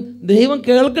പ്രാർത്ഥിച്ചിട്ടും ദൈവം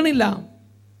കേൾക്കണില്ല.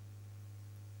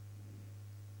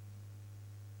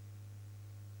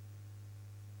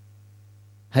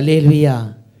 ഹല്ലേലൂയ.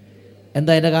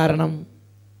 എന്താ അതിൻ്റെ കാരണം?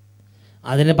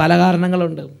 അതിന് പല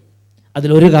കാരണങ്ങളുണ്ട്.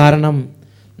 അതിലൊരു കാരണം,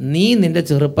 നീ നിൻ്റെ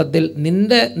ചെറുപ്പത്തിൽ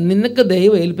നിനക്ക്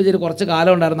ദൈവം ഏൽപ്പിച്ചൊരു കുറച്ച്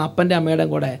കാലം ഉണ്ടായിരുന്നു അപ്പൻ്റെ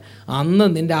അമ്മയുടെയും കൂടെ. അന്ന്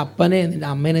നിൻ്റെ അപ്പനെ നിൻ്റെ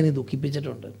അമ്മേനെ നീ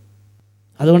ദുഃഖിപ്പിച്ചിട്ടുണ്ട്.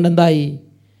 അതുകൊണ്ട് എന്തായി?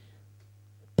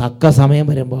 തക്ക സമയം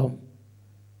വരുമ്പോൾ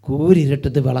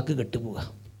കൂരിരുട്ടത്ത് വിളക്ക് കെട്ടുപോവുക.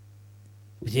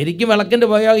 ശരിക്കും വിളക്കിൻ്റെ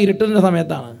പോയാൽ ഇരുട്ടിൻ്റെ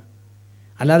സമയത്താണ്.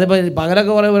 അല്ലാതെ ഇപ്പോൾ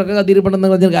പകലൊക്കെ കുറേ വിളക്ക് കത്തിരിപ്പുണ്ടെന്ന്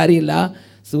പറഞ്ഞ കാര്യമില്ല.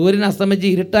 സൂര്യൻ അസ്തമിച്ച്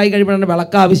ഇരുട്ടായി കഴിയുമ്പോഴാണ്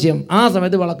വിളക്ക് ആവശ്യം. ആ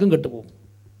സമയത്ത് വിളക്കും കെട്ടുപോകും.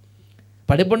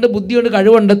 പഠിപ്പുണ്ട്, ബുദ്ധിയുണ്ട്,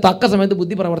 കഴിവുണ്ട്, തക്ക സമയത്ത്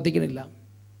ബുദ്ധി പ്രവർത്തിക്കുന്നില്ല.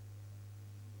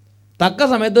 തക്ക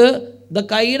സമയത്ത്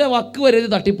കൈയുടെ വക്ക് വരെ ഇത്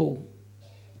തട്ടിപ്പോവും.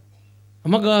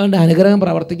 നമുക്ക് അതിൻ്റെ അനുഗ്രഹം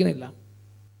പ്രവർത്തിക്കുന്നില്ല.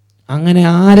 അങ്ങനെ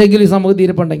ആരെങ്കിലും ഈ സമൂഹത്തിൽ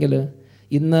ഇരിപ്പുണ്ടെങ്കിൽ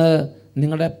ഇന്ന്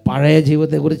നിങ്ങളുടെ പഴയ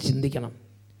ജീവിതത്തെക്കുറിച്ച് ചിന്തിക്കണം,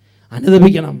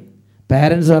 അനുദപിക്കണം.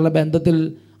 പേരൻസുകളുടെ ബന്ധത്തിൽ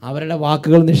അവരുടെ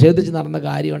വാക്കുകൾ നിഷേധിച്ച് നടന്ന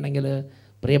കാര്യമുണ്ടെങ്കിൽ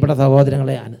പ്രിയപ്പെട്ട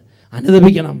സഹോദരങ്ങളെ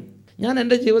അനുദപിക്കണം. ഞാൻ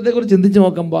എൻ്റെ ജീവിതത്തെക്കുറിച്ച് ചിന്തിച്ച്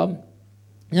നോക്കുമ്പോൾ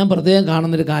ഞാൻ പ്രത്യേകം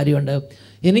കാണുന്നൊരു കാര്യമുണ്ട്.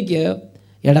 എനിക്ക്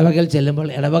ഇടവകയിൽ ചെല്ലുമ്പോൾ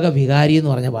ഇടവക വികാരി എന്ന്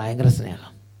പറഞ്ഞാൽ ഭയങ്കര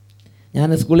സ്നേഹം. ഞാൻ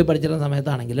സ്കൂളിൽ പഠിച്ചിരുന്ന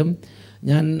സമയത്താണെങ്കിലും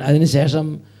ഞാൻ അതിന് ശേഷം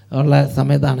ഉള്ള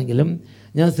സമയത്താണെങ്കിലും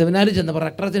ഞാൻ സെമിനാരിൽ ചെന്നപ്പോൾ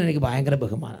റെക്ടറച്ചന് എനിക്ക് ഭയങ്കര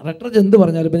ബഹുമാനം. റെക്ടറച്ച് എന്ത്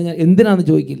പറഞ്ഞാലും പിന്നെ ഞാൻ എന്തിനാണെന്ന്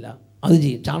ചോദിക്കില്ല, അത്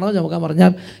ചെയ്യും. ചാണകം ചുമക്കാൻ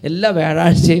പറഞ്ഞാൽ എല്ലാ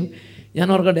വ്യാഴാഴ്ചയും, ഞാൻ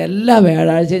ഓർക്കട്ടെ, എല്ലാ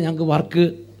വ്യാഴാഴ്ചയും ഞങ്ങൾക്ക് വർക്ക്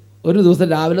ഒരു ദിവസം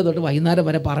രാവിലെ തൊട്ട് വൈകുന്നേരം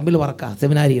വരെ പറമ്പിൽ വർക്കാണ്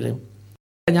സെമിനാരിയിൽ.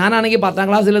 ഞാനാണെങ്കിൽ 10ാം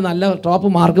ക്ലാസ്സിൽ നല്ല ടോപ്പ്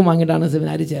മാർക്ക് വാങ്ങിയിട്ടാണ്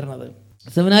സെമിനാരി ചേർന്നത്.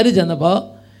 സെമിനാരി ചെന്നപ്പോൾ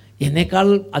എന്നേക്കാൾ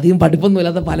അധികം പഠിപ്പൊന്നും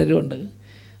ഇല്ലാത്ത പലരും ഉണ്ട്.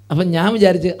 അപ്പം ഞാൻ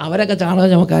വിചാരിച്ച് അവരൊക്കെ ചാണകം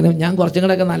ചുമക്കാനും ഞാൻ കുറച്ചും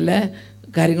കൂടെയൊക്കെ നല്ല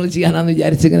കാര്യങ്ങൾ ചെയ്യാനാണെന്ന്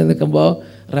വിചാരിച്ചിങ്ങനെ നിൽക്കുമ്പോൾ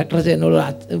റെക്ടറച്ച് എന്നോട്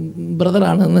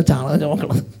ബ്രദറാണ് ഇന്ന് ചാണകം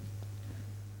ചുമക്കണത്.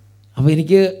 അപ്പോൾ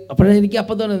എനിക്ക്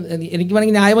അപ്പം തോന്നുന്നു, എനിക്ക്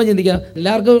വേണമെങ്കിൽ ന്യായമായി ചിന്തിക്കാം.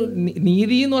 എല്ലാവർക്കും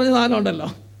നീതി എന്ന് പറഞ്ഞ സാധനം ഉണ്ടല്ലോ,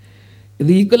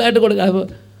 ഇത് ഈക്വലായിട്ട് കൊടുക്കുക.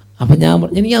 അപ്പം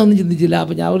ഞാനൊന്നും ചിന്തിച്ചില്ല.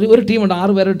 അപ്പോൾ ഞാൻ ഒരു ടീമുണ്ട്,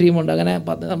 6 പേരുടെ ടീമുണ്ട്. അങ്ങനെ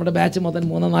നമ്മുടെ ബാച്ച് മൊത്തം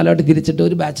 3-4 ആയിട്ട് തിരിച്ചിട്ട്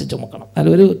ഒരു ബാച്ച് ചുമക്കണം, അല്ല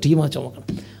ഒരു ടീം ചുമക്കണം.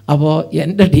 അപ്പോൾ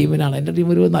എൻ്റെ ടീം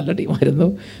ഒരു നല്ല ടീമായിരുന്നു.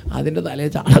 അതിൻ്റെ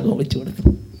തലയിൽ ചാണകം വെച്ച് കൊടുത്തു,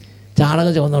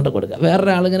 ചാണകം ചുമന്നുകൊണ്ട് കൊടുക്കുക.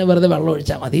 വേറൊരാളിങ്ങനെ വെറുതെ വെള്ളം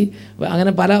ഒഴിച്ചാൽ മതി.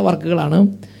 അങ്ങനെ പല വർക്കുകളാണ്.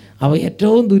 അപ്പോൾ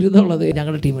ഏറ്റവും ദുരിതമുള്ളത്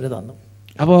ഞങ്ങളുടെ ടീമിന് തന്നു.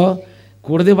 അപ്പോൾ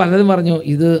കൂടുതൽ പലരും പറഞ്ഞു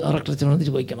ഇത് റെക്ടറച്ചനോട്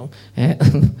ചോദിക്കണം.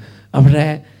 അവിടെ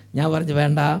ഞാൻ പറഞ്ഞു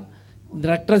വേണ്ട,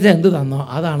 റെക്ടറച്ച എന്ത് തന്നോ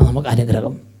അതാണ് നമുക്ക്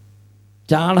അനുഗ്രഹം.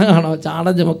 ചാണകമാണോ,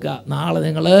 ചാണകം ചുമക്കുക, നാളെ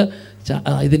നിങ്ങൾ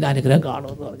ഇതിൻ്റെ അനുഗ്രഹം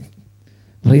കാണുമെന്ന് പറഞ്ഞു.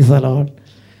 Praise the lord.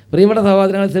 പ്രിയപ്പെട്ട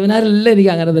സഹോദരങ്ങൾ, സെമിനാറിലെല്ലാം എനിക്ക്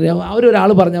അങ്ങനെ തരാം. അവരൊരാൾ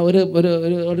പറഞ്ഞ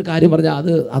ഒരു കാര്യം പറഞ്ഞാൽ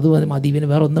അത് മതി, പിന്നെ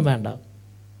വേറെ ഒന്നും വേണ്ട.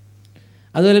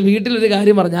 അതുപോലെ വീട്ടിലൊരു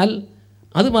കാര്യം പറഞ്ഞാൽ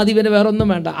അത് മതി, പിന്നെ വേറെ ഒന്നും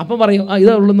വേണ്ട. അപ്പം പറയും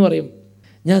ഇതേ ഉള്ളൂന്ന് പറയും.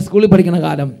 ഞാൻ സ്കൂളിൽ പഠിക്കുന്ന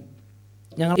കാലം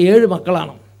ഞങ്ങൾ 7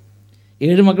 മക്കളാണ്.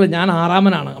 7 മക്കൾ, ഞാൻ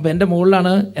 6ാമനാണ്. അപ്പോൾ എൻ്റെ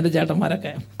മുകളിലാണ് എൻ്റെ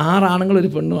ചേട്ടന്മാരൊക്കെ. 6 ആണുങ്ങളും ഒരു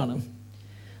പെണ്ണുമാണ്.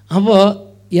 അപ്പോൾ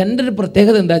എൻ്റെ ഒരു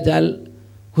പ്രത്യേകത എന്താ വെച്ചാൽ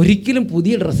ഒരിക്കലും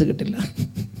പുതിയ ഡ്രസ്സ് കിട്ടില്ല.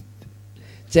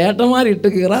 ചേട്ടന്മാരിട്ട്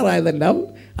കീറാറായതെല്ലാം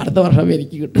അടുത്ത വർഷം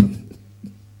എനിക്ക് കിട്ടും.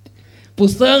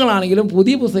 പുസ്തകങ്ങളാണെങ്കിലും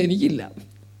പുതിയ പുസ്തകം എനിക്കില്ല.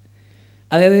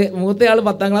 അതായത് മൂത്തയാൾ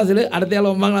 10ാം ക്ലാസ്സിൽ, അടുത്തയാൾ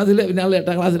 9ാം ക്ലാസ്സിൽ, പിന്നെ ആൾ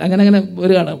 8ാം ക്ലാസ്സിൽ, അങ്ങനെ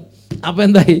ഒരു കാണും. അപ്പോൾ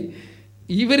എന്തായി,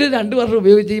 ഇവർ 2 വർഷം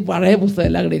ഉപയോഗിച്ച് ഈ പഴയ പുസ്തകം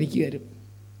എല്ലാം കൂടെ എനിക്ക് തരും.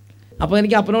 അപ്പോൾ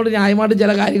എനിക്ക് അപ്പനോട് ന്യായമായിട്ട്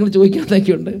ചില കാര്യങ്ങൾ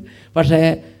ചോദിക്കാത്തൊക്കെയുണ്ട്. പക്ഷേ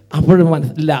അപ്പോഴും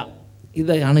മനസ്സില്ല,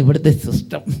 ഇതാണ് ഇവിടുത്തെ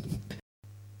സിസ്റ്റം.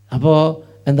 അപ്പോൾ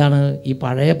എന്താണ്, ഈ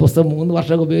പഴയ പുസ്തകം 3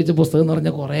 വർഷമൊക്കെ ഉപയോഗിച്ച പുസ്തകം എന്ന്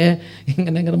പറഞ്ഞാൽ കുറേ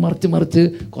ഇങ്ങനെ മറിച്ച്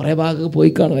കുറേ ഭാഗമൊക്കെ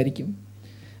പോയി കാണുമായിരിക്കും.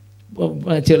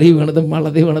 ചെളി വീണതും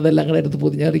വള്ളത്തിൽ വീണതും എല്ലാം കൂടെ എടുത്ത്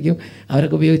പൊതിഞ്ഞറിക്കും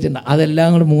അവരൊക്കെ ഉപയോഗിച്ചിട്ടുണ്ട്. അതെല്ലാം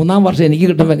കൂടെ 3-ാം വർഷം എനിക്ക്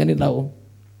കിട്ടുമ്പോൾ എങ്ങനെ ഉണ്ടാവും?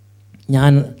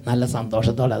 ഞാൻ നല്ല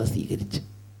സന്തോഷത്തോടെ അത് സ്വീകരിച്ചു.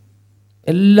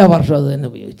 എല്ലാ വർഷവും അത് തന്നെ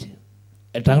ഉപയോഗിച്ച്,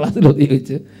 8-ാം ക്ലാസ്സിൽ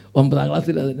ഉപയോഗിച്ച്, 9-ാം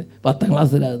ക്ലാസ്സിൽ അതിന്, 10-ാം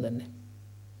ക്ലാസ്സിൽ അത് തന്നെ.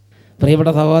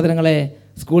 പ്രിയപ്പെട്ട സഹോദരങ്ങളെ,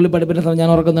 സ്കൂളിൽ പഠിപ്പിക്കുന്ന സമയം ഞാൻ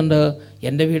ഓർക്കുന്നുണ്ട്,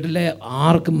 എൻ്റെ വീട്ടിലെ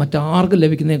മറ്റാർക്കും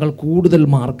ലഭിക്കുന്നതിനേക്കാൾ കൂടുതൽ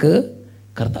മാർക്ക്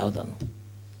കർത്താവ് തന്നു.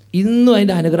 ഇന്നും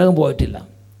അതിൻ്റെ അനുഗ്രഹം പോയിട്ടില്ല.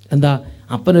 എന്താ?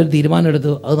 അപ്പനൊരു തീരുമാനം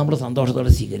എടുത്തു, അത് നമ്മൾ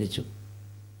സന്തോഷത്തോടെ സ്വീകരിച്ചു.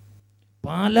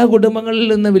 പല കുടുംബങ്ങളിൽ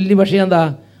നിന്ന് വലിയ വിഷയം എന്താ?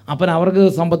 അപ്പൻ അവർക്ക്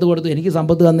സമ്പത്ത് കൊടുത്തു, എനിക്ക്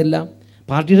സമ്പത്ത് തന്നില്ല.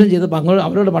 പാർട്ടീഷൻ ചെയ്തപ്പോൾ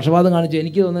അവരോട് പക്ഷപാതം കാണിച്ചു.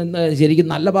 എനിക്ക് ശരിക്കും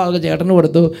നല്ല ഭാഗം ചേട്ടന്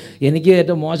കൊടുത്ു, എനിക്ക്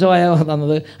ഏറ്റവും മോശമായ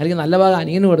തന്നത്, അല്ലെങ്കിൽ നല്ല ഭാഗം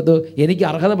അനിയന് കൊടുത്തു, എനിക്ക്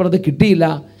അർഹതപ്പെടുത്ത് കിട്ടിയില്ല.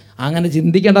 അങ്ങനെ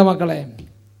ചിന്തിക്കേണ്ട മക്കളെ.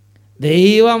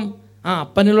 ദൈവം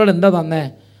അപ്പനിലൂടെ എന്താ തന്നേ,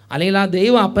 അല്ലെങ്കിൽ ആ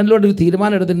ദൈവം അപ്പനിലൂടെ ഒരു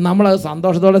തീരുമാനം എടുത്തിട്ട് നമ്മളത്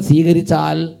സന്തോഷത്തോടെ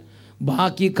സ്വീകരിച്ചാൽ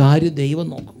ബാക്കി കാര്യം ദൈവം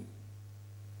നോക്കും.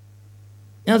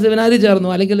 ഞാൻ സെമിനാരിൽ ചേർന്നു,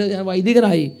 അല്ലെങ്കിൽ ഞാൻ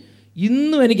വൈദികനായി,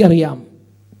 ഇന്നും എനിക്കറിയാം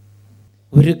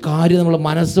ഒരു കാര്യം നമ്മൾ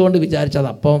മനസ്സുകൊണ്ട് വിചാരിച്ചത്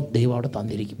അപ്പം ദൈവം അവിടെ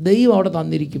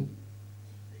തന്നിരിക്കും.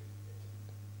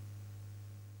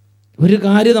 ഒരു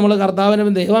കാര്യം നമ്മൾ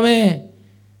കർത്താവിന് ദൈവമേ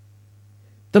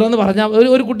ഇത്ര എന്ന് പറഞ്ഞാൽ,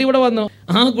 ഒരു കുട്ടി ഇവിടെ വന്നു.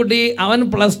 ആ കുട്ടി അവൻ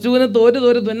 +2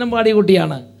 തോറ്റ് തുന്നം പാടിയ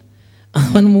കുട്ടിയാണ്.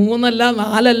 അവൻ 3 അല്ല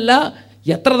 4 അല്ല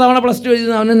എത്ര തവണ +2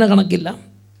 എഴുതുന്ന അവൻ തന്നെ കണക്കില്ല.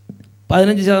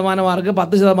 15% മാർക്ക്,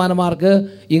 10% മാർക്ക്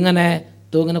ഇങ്ങനെ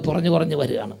കുറഞ്ഞ്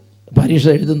വരികയാണ് പരീക്ഷ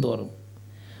എഴുതും തോറും.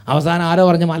 അവസാനം ആരോ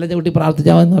പറഞ്ഞ് മല ചവിട്ടി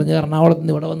പ്രാർത്ഥിച്ചാമെന്ന് പറഞ്ഞ് എറണാകുളത്ത്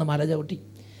നിന്ന് ഇവിടെ വന്ന് മല ചവിട്ടി.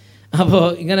 അപ്പോൾ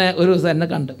ഇങ്ങനെ ഒരു ദിവസം എന്നെ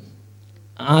കണ്ട്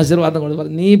ആശീർവാദം കൊണ്ട്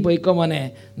പറഞ്ഞു, നീ പോയിക്കോ മോനെ,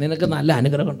 നിനക്ക് നല്ല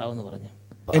അനുഗ്രഹം ഉണ്ടാവുമെന്ന് പറഞ്ഞു.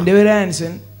 എൻ്റെ പേര്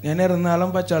ആൻസൺ, ഞാൻ എറണാകുളം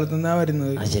പച്ചാളത്തു നിന്നാണ്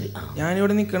വരുന്നത്. ശരി.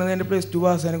 ഞാനിവിടെ നിൽക്കുന്നത് എൻ്റെ +2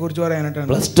 പാസിനെ കുറിച്ച് പറയാനായിട്ടാണ്.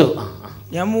 +2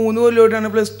 ഞാൻ 3 കൊല്ലമായിട്ടാണ്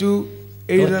 +2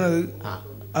 എഴുതുന്നത്.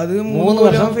 അത് 3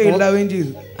 കൊല്ലം ഫെയിൽഡ് ആവുകയും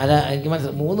ചെയ്തു. അല്ല, എനിക്ക്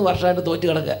മനസ്സിലായി, 3 വർഷമായിട്ട് തോറ്റ്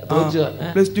കിടക്കുക,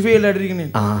 +2 ഫെയിൽഡ് ആയിട്ടിരിക്കണേ.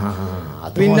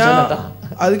 പിന്നെ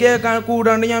അത് കേൾക്കാൻ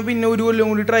കൂടാണ്ട് ഞാൻ പിന്നെ 1 കൊല്ലം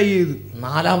കൂടി ട്രൈ ചെയ്തു.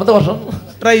 4ാമത്തെ വർഷം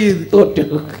ട്രൈ ചെയ്ത് തോറ്റു.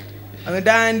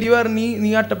 എന്നിട്ട് ആൻറ്റി പറഞ്ഞ്, നീ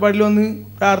അട്ടപ്പാടിയിൽ വന്ന്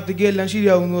പ്രാർത്ഥിക്കുക, എല്ലാം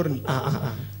ശരിയാവും എന്ന് പറഞ്ഞു.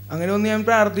 അങ്ങനെ വന്ന് ഞാൻ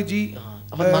പ്രാർത്ഥിച്ച്.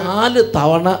 അപ്പൊ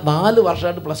 4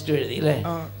 വർഷമായിട്ട് +2 എഴുതി അല്ലേ?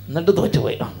 എന്നിട്ട്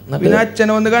തോറ്റുപോയി. പിന്നെ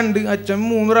അച്ഛനെ വന്ന് കണ്ട്, അച്ഛൻ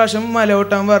 3 പ്രാവശ്യം മല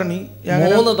ചവിട്ടാൻ പറഞ്ഞു.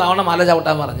 3 തവണ മല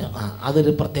ചവിട്ടാൻ പറഞ്ഞു.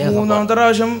 അതൊരു പ്രത്യേക. 3ാമത്തെ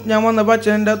പ്രാവശ്യം ഞാൻ വന്നപ്പോൾ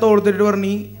അച്ഛൻ എൻ്റെ തോളത്തിട്ട്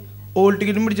പറഞ്ഞു, ഓൾ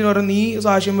ടിക്കറ്റും പിടിച്ചു പറഞ്ഞു, നീ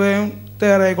സാക്ഷ്യം പറയാൻ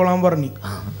തയ്യാറായിക്കൊള്ളാൻ പറഞ്ഞു.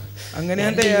 അങ്ങനെ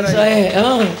ഞാൻ തയ്യാറായി.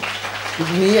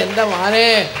 നീ എൻ്റെ മാനെ,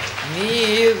 നീ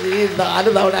 4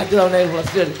 തവണ 5 തവണ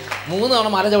 +2 3 തവണ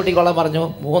മല ചവിട്ടിക്കൊള്ളാൻ പറഞ്ഞു.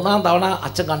 3ാം തവണ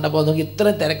അച്ഛൻ കണ്ടപ്പോൾ നോക്കി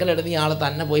ഇത്രയും തിരക്കിലെടുത്ത് നീ ആൾ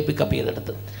തന്നെ പോയി പിക്കപ്പ്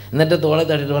ചെയ്തെടുത്ത്, എന്നിട്ട് തോളെ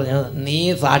തട്ടിട്ട് പറഞ്ഞു, നീ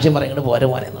സാക്ഷ്യം പറയങ്ങോട്ട് പോരെ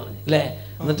മോനെന്ന് പറഞ്ഞു അല്ലേ?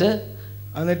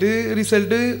 എന്നിട്ട്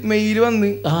റിസൾട്ട് മെയിൽ വന്ന്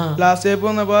ലാസ്റ്റ് ആയപ്പോൾ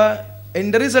വന്നപ്പോൾ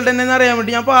എൻ്റെ റിസൾട്ട് എന്നു അറിയാൻ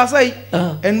വേണ്ടി ഞാൻ പാസ്സായി.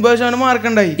 80% മാർക്ക്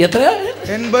ഉണ്ടായി. എത്ര?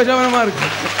 80% മാർക്ക്.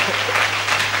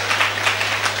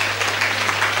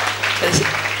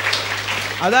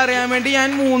 അതറിയാൻ വേണ്ടി ഞാൻ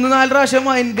 3-4 പ്രാവശ്യം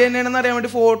എൻ്റെ തന്നെയാണെന്ന് അറിയാൻ വേണ്ടി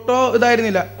ഫോട്ടോ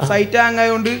ഇതായിരുന്നില്ല, സൈറ്റ് ഹാങ്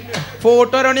ആയതുകൊണ്ട്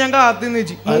ഫോട്ടോ വരാണ്ട് ഞാൻ കാത്തുനിന്ന്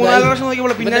വെച്ചു. 3-4 പ്രാവശ്യം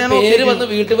നോക്കിയപ്പോൾ പിന്നെ ഞാൻ പേര് വന്നു,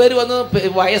 വീട്ടുപേര് വന്നു,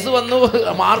 വയസ്സ് വന്നു,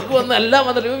 മാർക്ക് വന്നു, എല്ലാം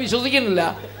വന്നിട്ട് വിശ്വസിക്കുന്നില്ല.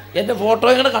 എൻ്റെ ഫോട്ടോ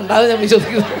ഇങ്ങനെ കണ്ടാതെ ഞാൻ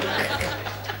വിശ്വസിക്കുന്നു.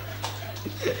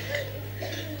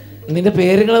 നിന്റെ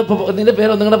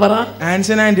പേരൊന്നും കൂടെ പറ.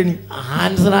 ആൻസൺ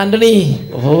ആന്റണി.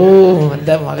 ഓ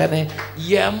എൻ്റെ മകനെ,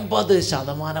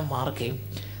 80% മാർക്ക്.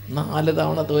 4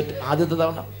 തവണ തോറ്റ്. ആദ്യത്തെ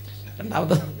തവണ,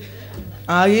 രണ്ടാമത്തെ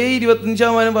ആകെ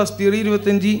 25% ഫസ്റ്റ് ഇയർ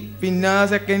 25, പിന്നെ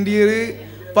സെക്കൻഡ് ഇയർ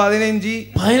 15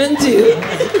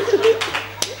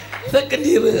 സെക്കൻഡ്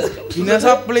ഇയർ പിന്നെ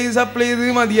സപ്ലൈ ചെയ്ത്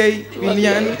മതിയായി. പിന്നെ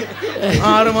ഞാൻ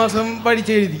 6 മാസം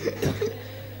പഠിച്ചെഴുതി.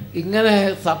 ഇങ്ങനെ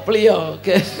സപ്ലിയോ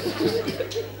ഒക്കെ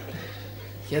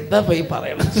എന്താ പോയി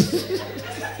പറയണം.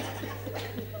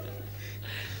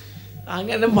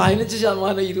 അങ്ങനെ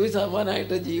 15%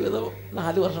 20% ജീവിതം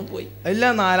 4 വർഷം പോയി. അല്ല,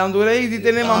 4ാമത്തെ പോലെ ഇതിൽ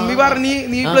തന്നെ മമ്മി പറഞ്ഞ്,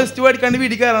 നീ +2 പഠിക്കാണ്ട്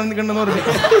വീട്ടിൽ കയറാൻ നിൽക്കണ്ടെന്ന് പറഞ്ഞു.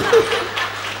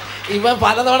 ഇവൻ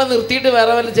പലതവണ നിർത്തിയിട്ട്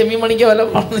വേറെ വല്ല ചെമ്മീൻ മണിക്കോ വല്ല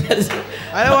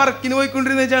അല്ല, വർക്കിന്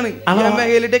പോയിക്കൊണ്ടിരുന്ന വെച്ചാണ്. ഞാൻ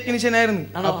മെഹയിലെ ടെക്നീഷ്യൻ ആയിരുന്നു.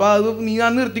 അപ്പൊ അത് നീ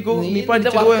നിർത്തിക്കോ, നീ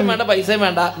വേണ്ട, പൈസയും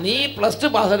വേണ്ട, നീ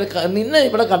 +2 പാസ്, നിന്നെ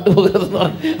ഇവിടെ കണ്ടുപോകരുതെന്ന്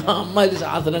പറഞ്ഞു അമ്മ ഒരു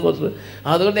ശാസനം കൊടുത്തു.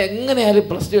 അതുകൊണ്ട് എങ്ങനെയായാലും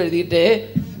 +2 എഴുതിയിട്ടേ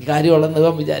കാര്യമുള്ളെന്ന്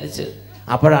ഇവൻ വിചാരിച്ച്.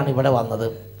 അപ്പോഴാണ് ഇവിടെ വന്നത്.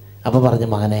 അപ്പോൾ പറഞ്ഞു,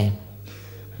 മകനെ,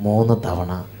 3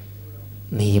 തവണ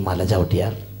നീ മല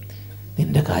ചവിട്ടിയാൽ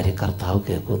നിൻ്റെ കാര്യം കർത്താവ്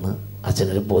കേൾക്കുമെന്ന്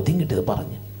അച്ഛനൊരു ബോധ്യം കിട്ടിയത്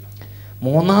പറഞ്ഞു.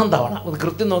 3ാം തവണ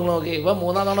കൃത്യം നോക്കി ഇവ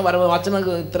 3ാം തവണ വരുമ്പോൾ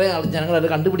അച്ഛനൊക്കെ ഇത്രയും ആൾ ജനങ്ങളത്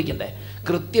കണ്ടുപിടിക്കണ്ടേ.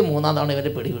 കൃത്യം 3ാം തവണ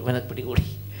ഇവനെ പിടികൂടി.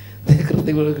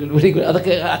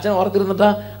 അതൊക്കെ അച്ഛൻ ഓർത്തിരുന്നിട്ടാ,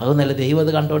 അതൊന്നല്ല, ദൈവം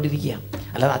അത് കണ്ടുകൊണ്ടിരിക്കുക.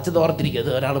 അല്ലാതെ അച്ഛൻ ഓർത്തിരിക്കുക,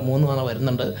 ഇത് ഒരാൾ 3 തവണ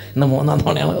വരുന്നുണ്ട്, ഇന്ന് 3ാം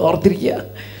തവണയാണ് ഓർത്തിരിക്കുക.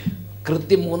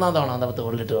 കൃത്യം 3ാം തവണ വന്നപ്പോൾ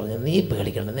തോളിലിട്ട് പറഞ്ഞു, നീ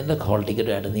പേടിക്കണ്ട, നിൻ്റെ ഹോൾ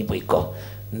ടിക്കറ്റുമായിട്ട് നീ പോയിക്കോ,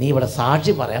 നീ ഇവിടെ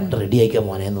സാക്ഷി പറയാൻ റെഡി ആയിക്കോ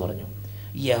മോനെ എന്ന് പറഞ്ഞു.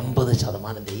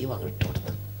 80% ദൈവം അങ്ങ്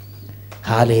ഇട്ടുകൊടുത്തു.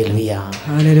 ഹല്ലേലൂയ.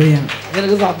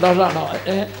 നിനക്ക് സന്തോഷമാണോ?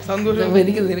 സന്തോഷം.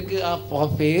 നിനക്ക് ആ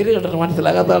പേര് കണ്ടിട്ട്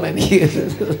മനസ്സിലാകാത്തതാണ് എനിക്ക്.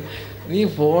 നീ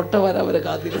ഫോട്ടോ വരെ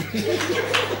കാത്തിരുന്നു.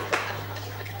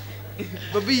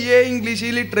 BA ഇംഗ്ലീഷ്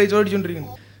ലിറ്ററേച്ചർ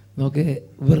പഠിച്ചോണ്ടിരിക്കുന്നു. നോക്ക്,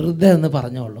 വെറുതെ എന്ന്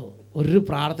പറഞ്ഞോളൂ, ഒരു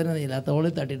പ്രാർത്ഥന ഇല്ല,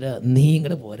 തോളിൽ തട്ടിയിട്ട് നീ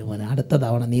ഇങ്ങോട്ട് പോരും മോനെ, അടുത്ത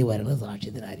തവണ നീ വരുന്നത്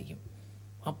സാക്ഷ്യത്തിനായിരിക്കും.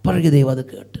 അപ്പോഴേക്ക് ദൈവം അത്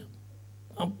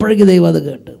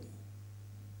കേട്ട്.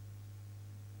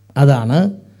 അതാണ്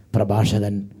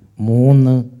പ്രഭാഷകൻ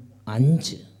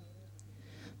 3:5.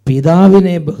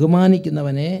 പിതാവിനെ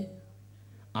ബഹുമാനിക്കുന്നവനെ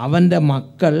അവൻ്റെ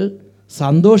മക്കൾ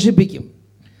സന്തോഷിപ്പിക്കും,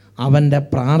 അവൻ്റെ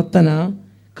പ്രാർത്ഥന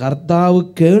കർത്താവ്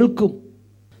കേൾക്കും.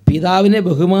 പിതാവിനെ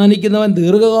ബഹുമാനിക്കുന്നവൻ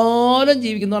ദീർഘകാലം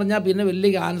ജീവിക്കുന്നു പറഞ്ഞാൽ പിന്നെ വലിയ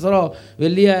ക്യാൻസറോ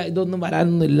വലിയ ഇതൊന്നും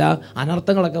വരാനൊന്നുമില്ല,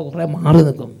 അനർത്ഥങ്ങളൊക്കെ കുറേ മാറി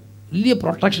നിൽക്കും. വലിയ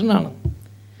പ്രൊട്ടക്ഷനാണ്.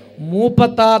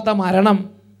 മൂപ്പത്താത്ത മരണം,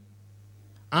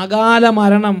 അകാല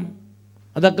മരണം,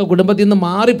 അതൊക്കെ കുടുംബത്തിൽ നിന്ന്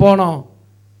മാറിപ്പോണോ?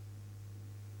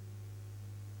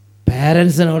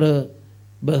 പേരൻസിനോട്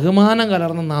ബഹുമാനം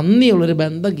കലർന്ന നന്ദിയുള്ളൊരു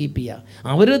ബന്ധം കീപ്പ് ചെയ്യുക.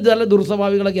 അവർ നല്ല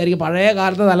ദുർസ്വഭാവികളൊക്കെ ആയിരിക്കും, പഴയ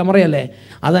കാലത്തെ തലമുറയല്ലേ,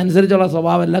 അതനുസരിച്ചുള്ള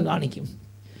സ്വഭാവം എല്ലാം കാണിക്കും.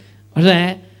 പക്ഷേ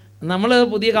നമ്മൾ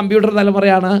പുതിയ കമ്പ്യൂട്ടർ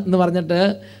തലമുറയാണ് എന്ന് പറഞ്ഞിട്ട്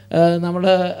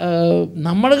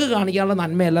നമ്മൾക്ക് കാണിക്കാനുള്ള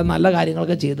നന്മയെല്ലാം നല്ല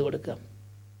കാര്യങ്ങളൊക്കെ ചെയ്തു കൊടുക്കുക.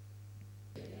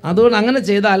 അതുകൊണ്ട് അങ്ങനെ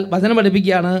ചെയ്താൽ വചനം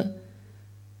പഠിപ്പിക്കുകയാണ്,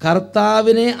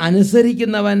 കർത്താവിനെ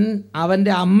അനുസരിക്കുന്നവൻ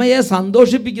അവൻ്റെ അമ്മയെ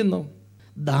സന്തോഷിപ്പിക്കുന്നു,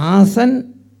 ദാസൻ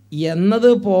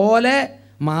എന്നതുപോലെ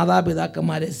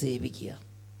മാതാപിതാക്കന്മാരെ സേവിക്കുക.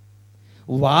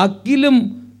 വാക്കിലും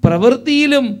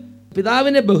പ്രവൃത്തിയിലും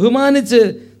പിതാവിനെ ബഹുമാനിച്ച്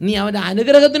നീ അവൻ്റെ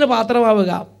അനുഗ്രഹത്തിന്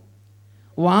പാത്രമാവുക.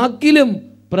 വാക്കിലും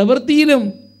പ്രവൃത്തിയിലും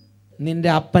നിൻ്റെ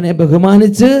അപ്പനെ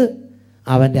ബഹുമാനിച്ച്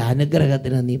അവൻ്റെ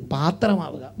അനുഗ്രഹത്തിന് നീ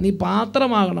പാത്രമാവുക. നീ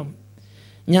പാത്രമാകണം.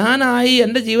 ഞാനായി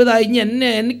എൻ്റെ ജീവിതമായി ഇനി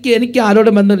എനിക്ക്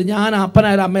ആരോടും ബന്ധമില്ല, ഞാൻ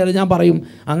അപ്പനായാലും അമ്മയായാലും ഞാൻ പറയും,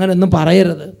 അങ്ങനെയൊന്നും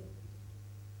പറയരുത്.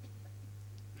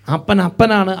 അപ്പൻ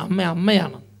അപ്പനാണ്, അമ്മ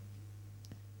അമ്മയാണ്.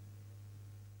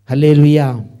 ഹല്ലേലൂയ.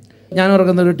 ഞാൻ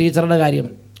ഓർക്കുന്ന ഒരു ടീച്ചറുടെ കാര്യം.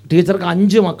 ടീച്ചർക്ക്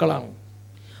 5 മക്കളാണ്.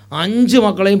 5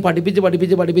 മക്കളെയും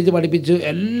പഠിപ്പിച്ച്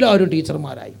എല്ലാവരും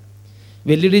ടീച്ചർമാരായി.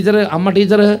 വലിയ ടീച്ചർ, അമ്മ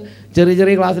ടീച്ചർ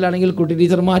ചെറിയ ക്ലാസ്സിലാണെങ്കിൽ കുട്ടി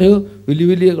ടീച്ചർമാർ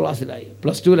വലിയ ക്ലാസ്സിലായി,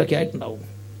 +2 ആയിട്ടുണ്ടാവും.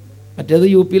 മറ്റേത്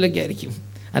UP ആയിരിക്കും,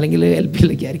 അല്ലെങ്കിൽ LP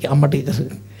ആയിരിക്കും അമ്മ ടീച്ചർ.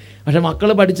 പക്ഷേ മക്കൾ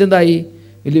പഠിച്ചെന്തായി?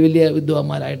 വലിയ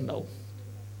വിദ്വാന്മാരായിട്ടുണ്ടാവും.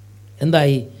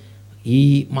 എന്തായി? ഈ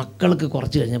മക്കൾക്ക്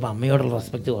കുറച്ച് കഴിഞ്ഞപ്പോൾ അമ്മയോടുള്ള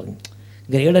റെസ്പെക്റ്റ് കുറഞ്ഞു.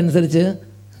 ഗ്രേഡ് അനുസരിച്ച്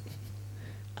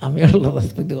അമ്മയോടുള്ള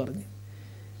റെസ്പെക്റ്റ് കുറഞ്ഞു.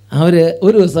 അവർ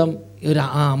ഒരു ദിവസം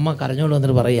അമ്മ കരഞ്ഞോണ്ട്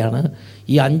വന്നിട്ട് പറയുകയാണ്,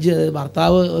 ഈ 5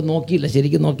 ഭർത്താവ് നോക്കിയില്ല,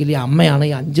 ശരിക്കും നോക്കിയില്ല, ഈ അമ്മയാണ്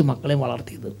ഈ 5 മക്കളെയും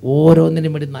വളർത്തിയത്.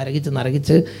 ഓരോന്നിനും വേണ്ടി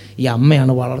നരകിച്ച് ഈ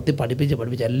അമ്മയാണ് വളർത്തി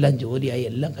പഠിപ്പിച്ച് എല്ലാം ജോലിയായി,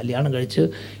 എല്ലാം കല്യാണം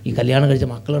കഴിച്ച്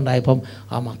മക്കളുണ്ടായപ്പം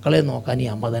ആ മക്കളെ നോക്കാൻ ഈ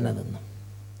അമ്മ തന്നെ നിന്നു.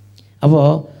 അപ്പോൾ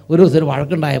ഒരു ദിവസം ഒരു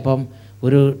വഴക്കുണ്ടായപ്പം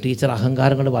ഒരു ടീച്ചർ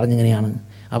അഹങ്കാരം കൊണ്ട് പറഞ്ഞിങ്ങനെയാണ്.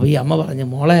 അപ്പോൾ ഈ അമ്മ പറഞ്ഞു,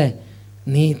 മോളെ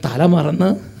നീ തല മറന്ന്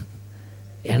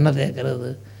എണ്ണ തേക്കരുത്,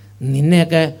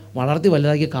 നിന്നെയൊക്കെ വളർത്തി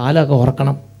വലുതാക്കി കാലമൊക്കെ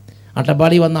ഓർക്കണം.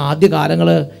 അട്ടപ്പാടി വന്ന ആദ്യ കാലങ്ങൾ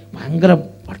ഭയങ്കര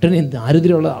പട്ടിണി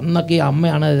ദാരിദ്ര്യമുള്ള അന്നൊക്കെ ഈ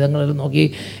അമ്മയാണ് ഇതുങ്ങളെല്ലാം നോക്കി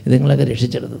ഇതുങ്ങളൊക്കെ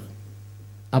രക്ഷിച്ചെടുത്തത്.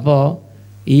 അപ്പോൾ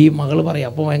ഈ മകൾ പറയും,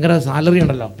 അപ്പോൾ ഭയങ്കര സാലറി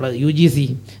ഉണ്ടല്ലോ, UGC.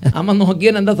 അമ്മ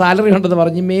നോക്കിയാൽ എന്താ സാലറി ഉണ്ടെന്ന്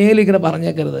പറഞ്ഞ് മേലിങ്ങനെ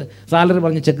പറഞ്ഞേക്കരുത്, സാലറി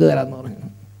പറഞ്ഞ് ചെക്ക് തരാമെന്ന് പറഞ്ഞു.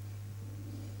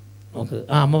 നോക്ക്,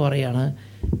 ആ അമ്മ പറയാണ്,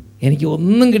 എനിക്ക്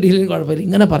ഒന്നും കിട്ടിയില്ലെങ്കിൽ കുഴപ്പമില്ല,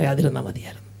 ഇങ്ങനെ പറയാതിരുന്നാൽ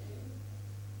മതിയായിരുന്നു.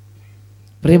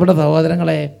 പ്രിയപ്പെട്ട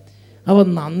സഹോദരങ്ങളെ, അപ്പോൾ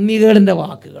നന്ദികേടിൻ്റെ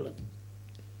വാക്കുകൾ,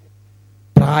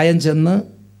 പ്രായം ചെന്ന്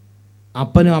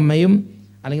അപ്പനും അമ്മയും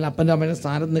അല്ലെങ്കിൽ അപ്പൻ്റെ അമ്മയുടെ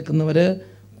സ്ഥാനത്ത് നിൽക്കുന്നവർ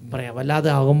പറയാം വല്ലാതെ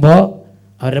ആകുമ്പോൾ,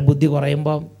 അവരുടെ ബുദ്ധി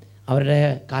കുറയുമ്പോൾ, അവരുടെ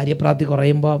കാര്യപ്രാപ്തി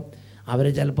കുറയുമ്പോൾ, അവർ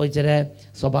ചിലപ്പോൾ ഇച്ചിരി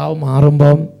സ്വഭാവം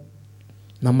മാറുമ്പം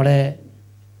നമ്മളെ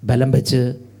ബലം വെച്ച്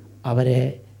അവരെ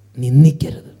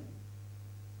നിന്ദിക്കരുത്.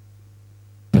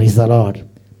 Price the Lord.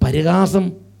 പരിഹാസം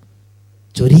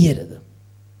ചൊരിയരുത്,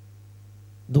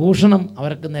 ദൂഷണം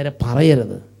അവർക്ക് നേരെ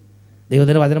പറയരുത്.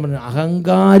 ദൈവത്തിൻ്റെ വചനം പറഞ്ഞു,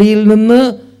 അഹങ്കാരിയിൽ നിന്ന്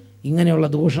ഇങ്ങനെയുള്ള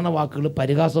ദൂഷണ വാക്കുകൾ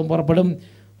പരിഹാസവും പുറപ്പെടും,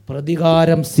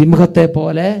 പ്രതികാരം സിംഹത്തെ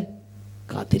പോലെ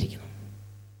കാത്തിരിക്കണം.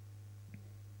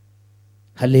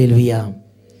 ഹല്ലേലൂയ.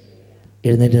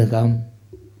 എഴുന്നേറ്റ് നിൽക്കാം.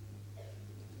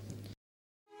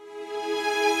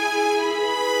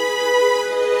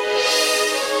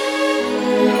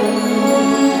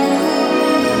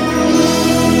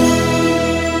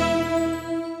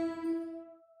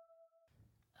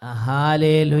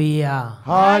 ഹല്ലേലൂയ.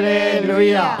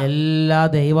 എല്ലാ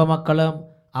ദൈവമക്കളും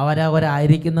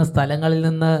അവരവരായിരിക്കുന്ന സ്ഥലങ്ങളിൽ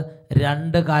നിന്ന്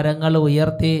 2 കരങ്ങൾ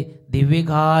ഉയർത്തി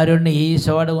ദിവ്യകാരുണ്യ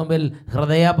ഈശോയുടെ മുമ്പിൽ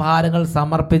ഹൃദയഭാരങ്ങൾ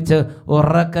സമർപ്പിച്ച്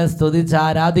ഉറക്കെ സ്തുതിച്ച്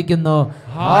ആരാധിക്കുന്നു.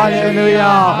 Hallelujah,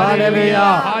 hallelujah,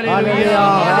 hallelujah,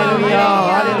 hallelujah,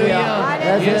 hallelujah.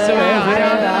 യേശുവേ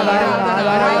ആരാധന, ആരാധന,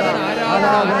 ആരാധന,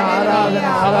 ആരാധന ആരാധന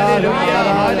ഹല്ലേലൂയ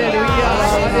ഹല്ലേലൂയ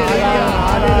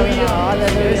ഹല്ലേലൂയ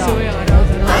ഹല്ലേലൂയ യേശുവേ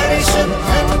ആരാധന.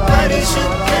 പരിശുദ്ധൻ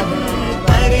പരിശുദ്ധൻ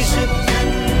പരിശുദ്ധൻ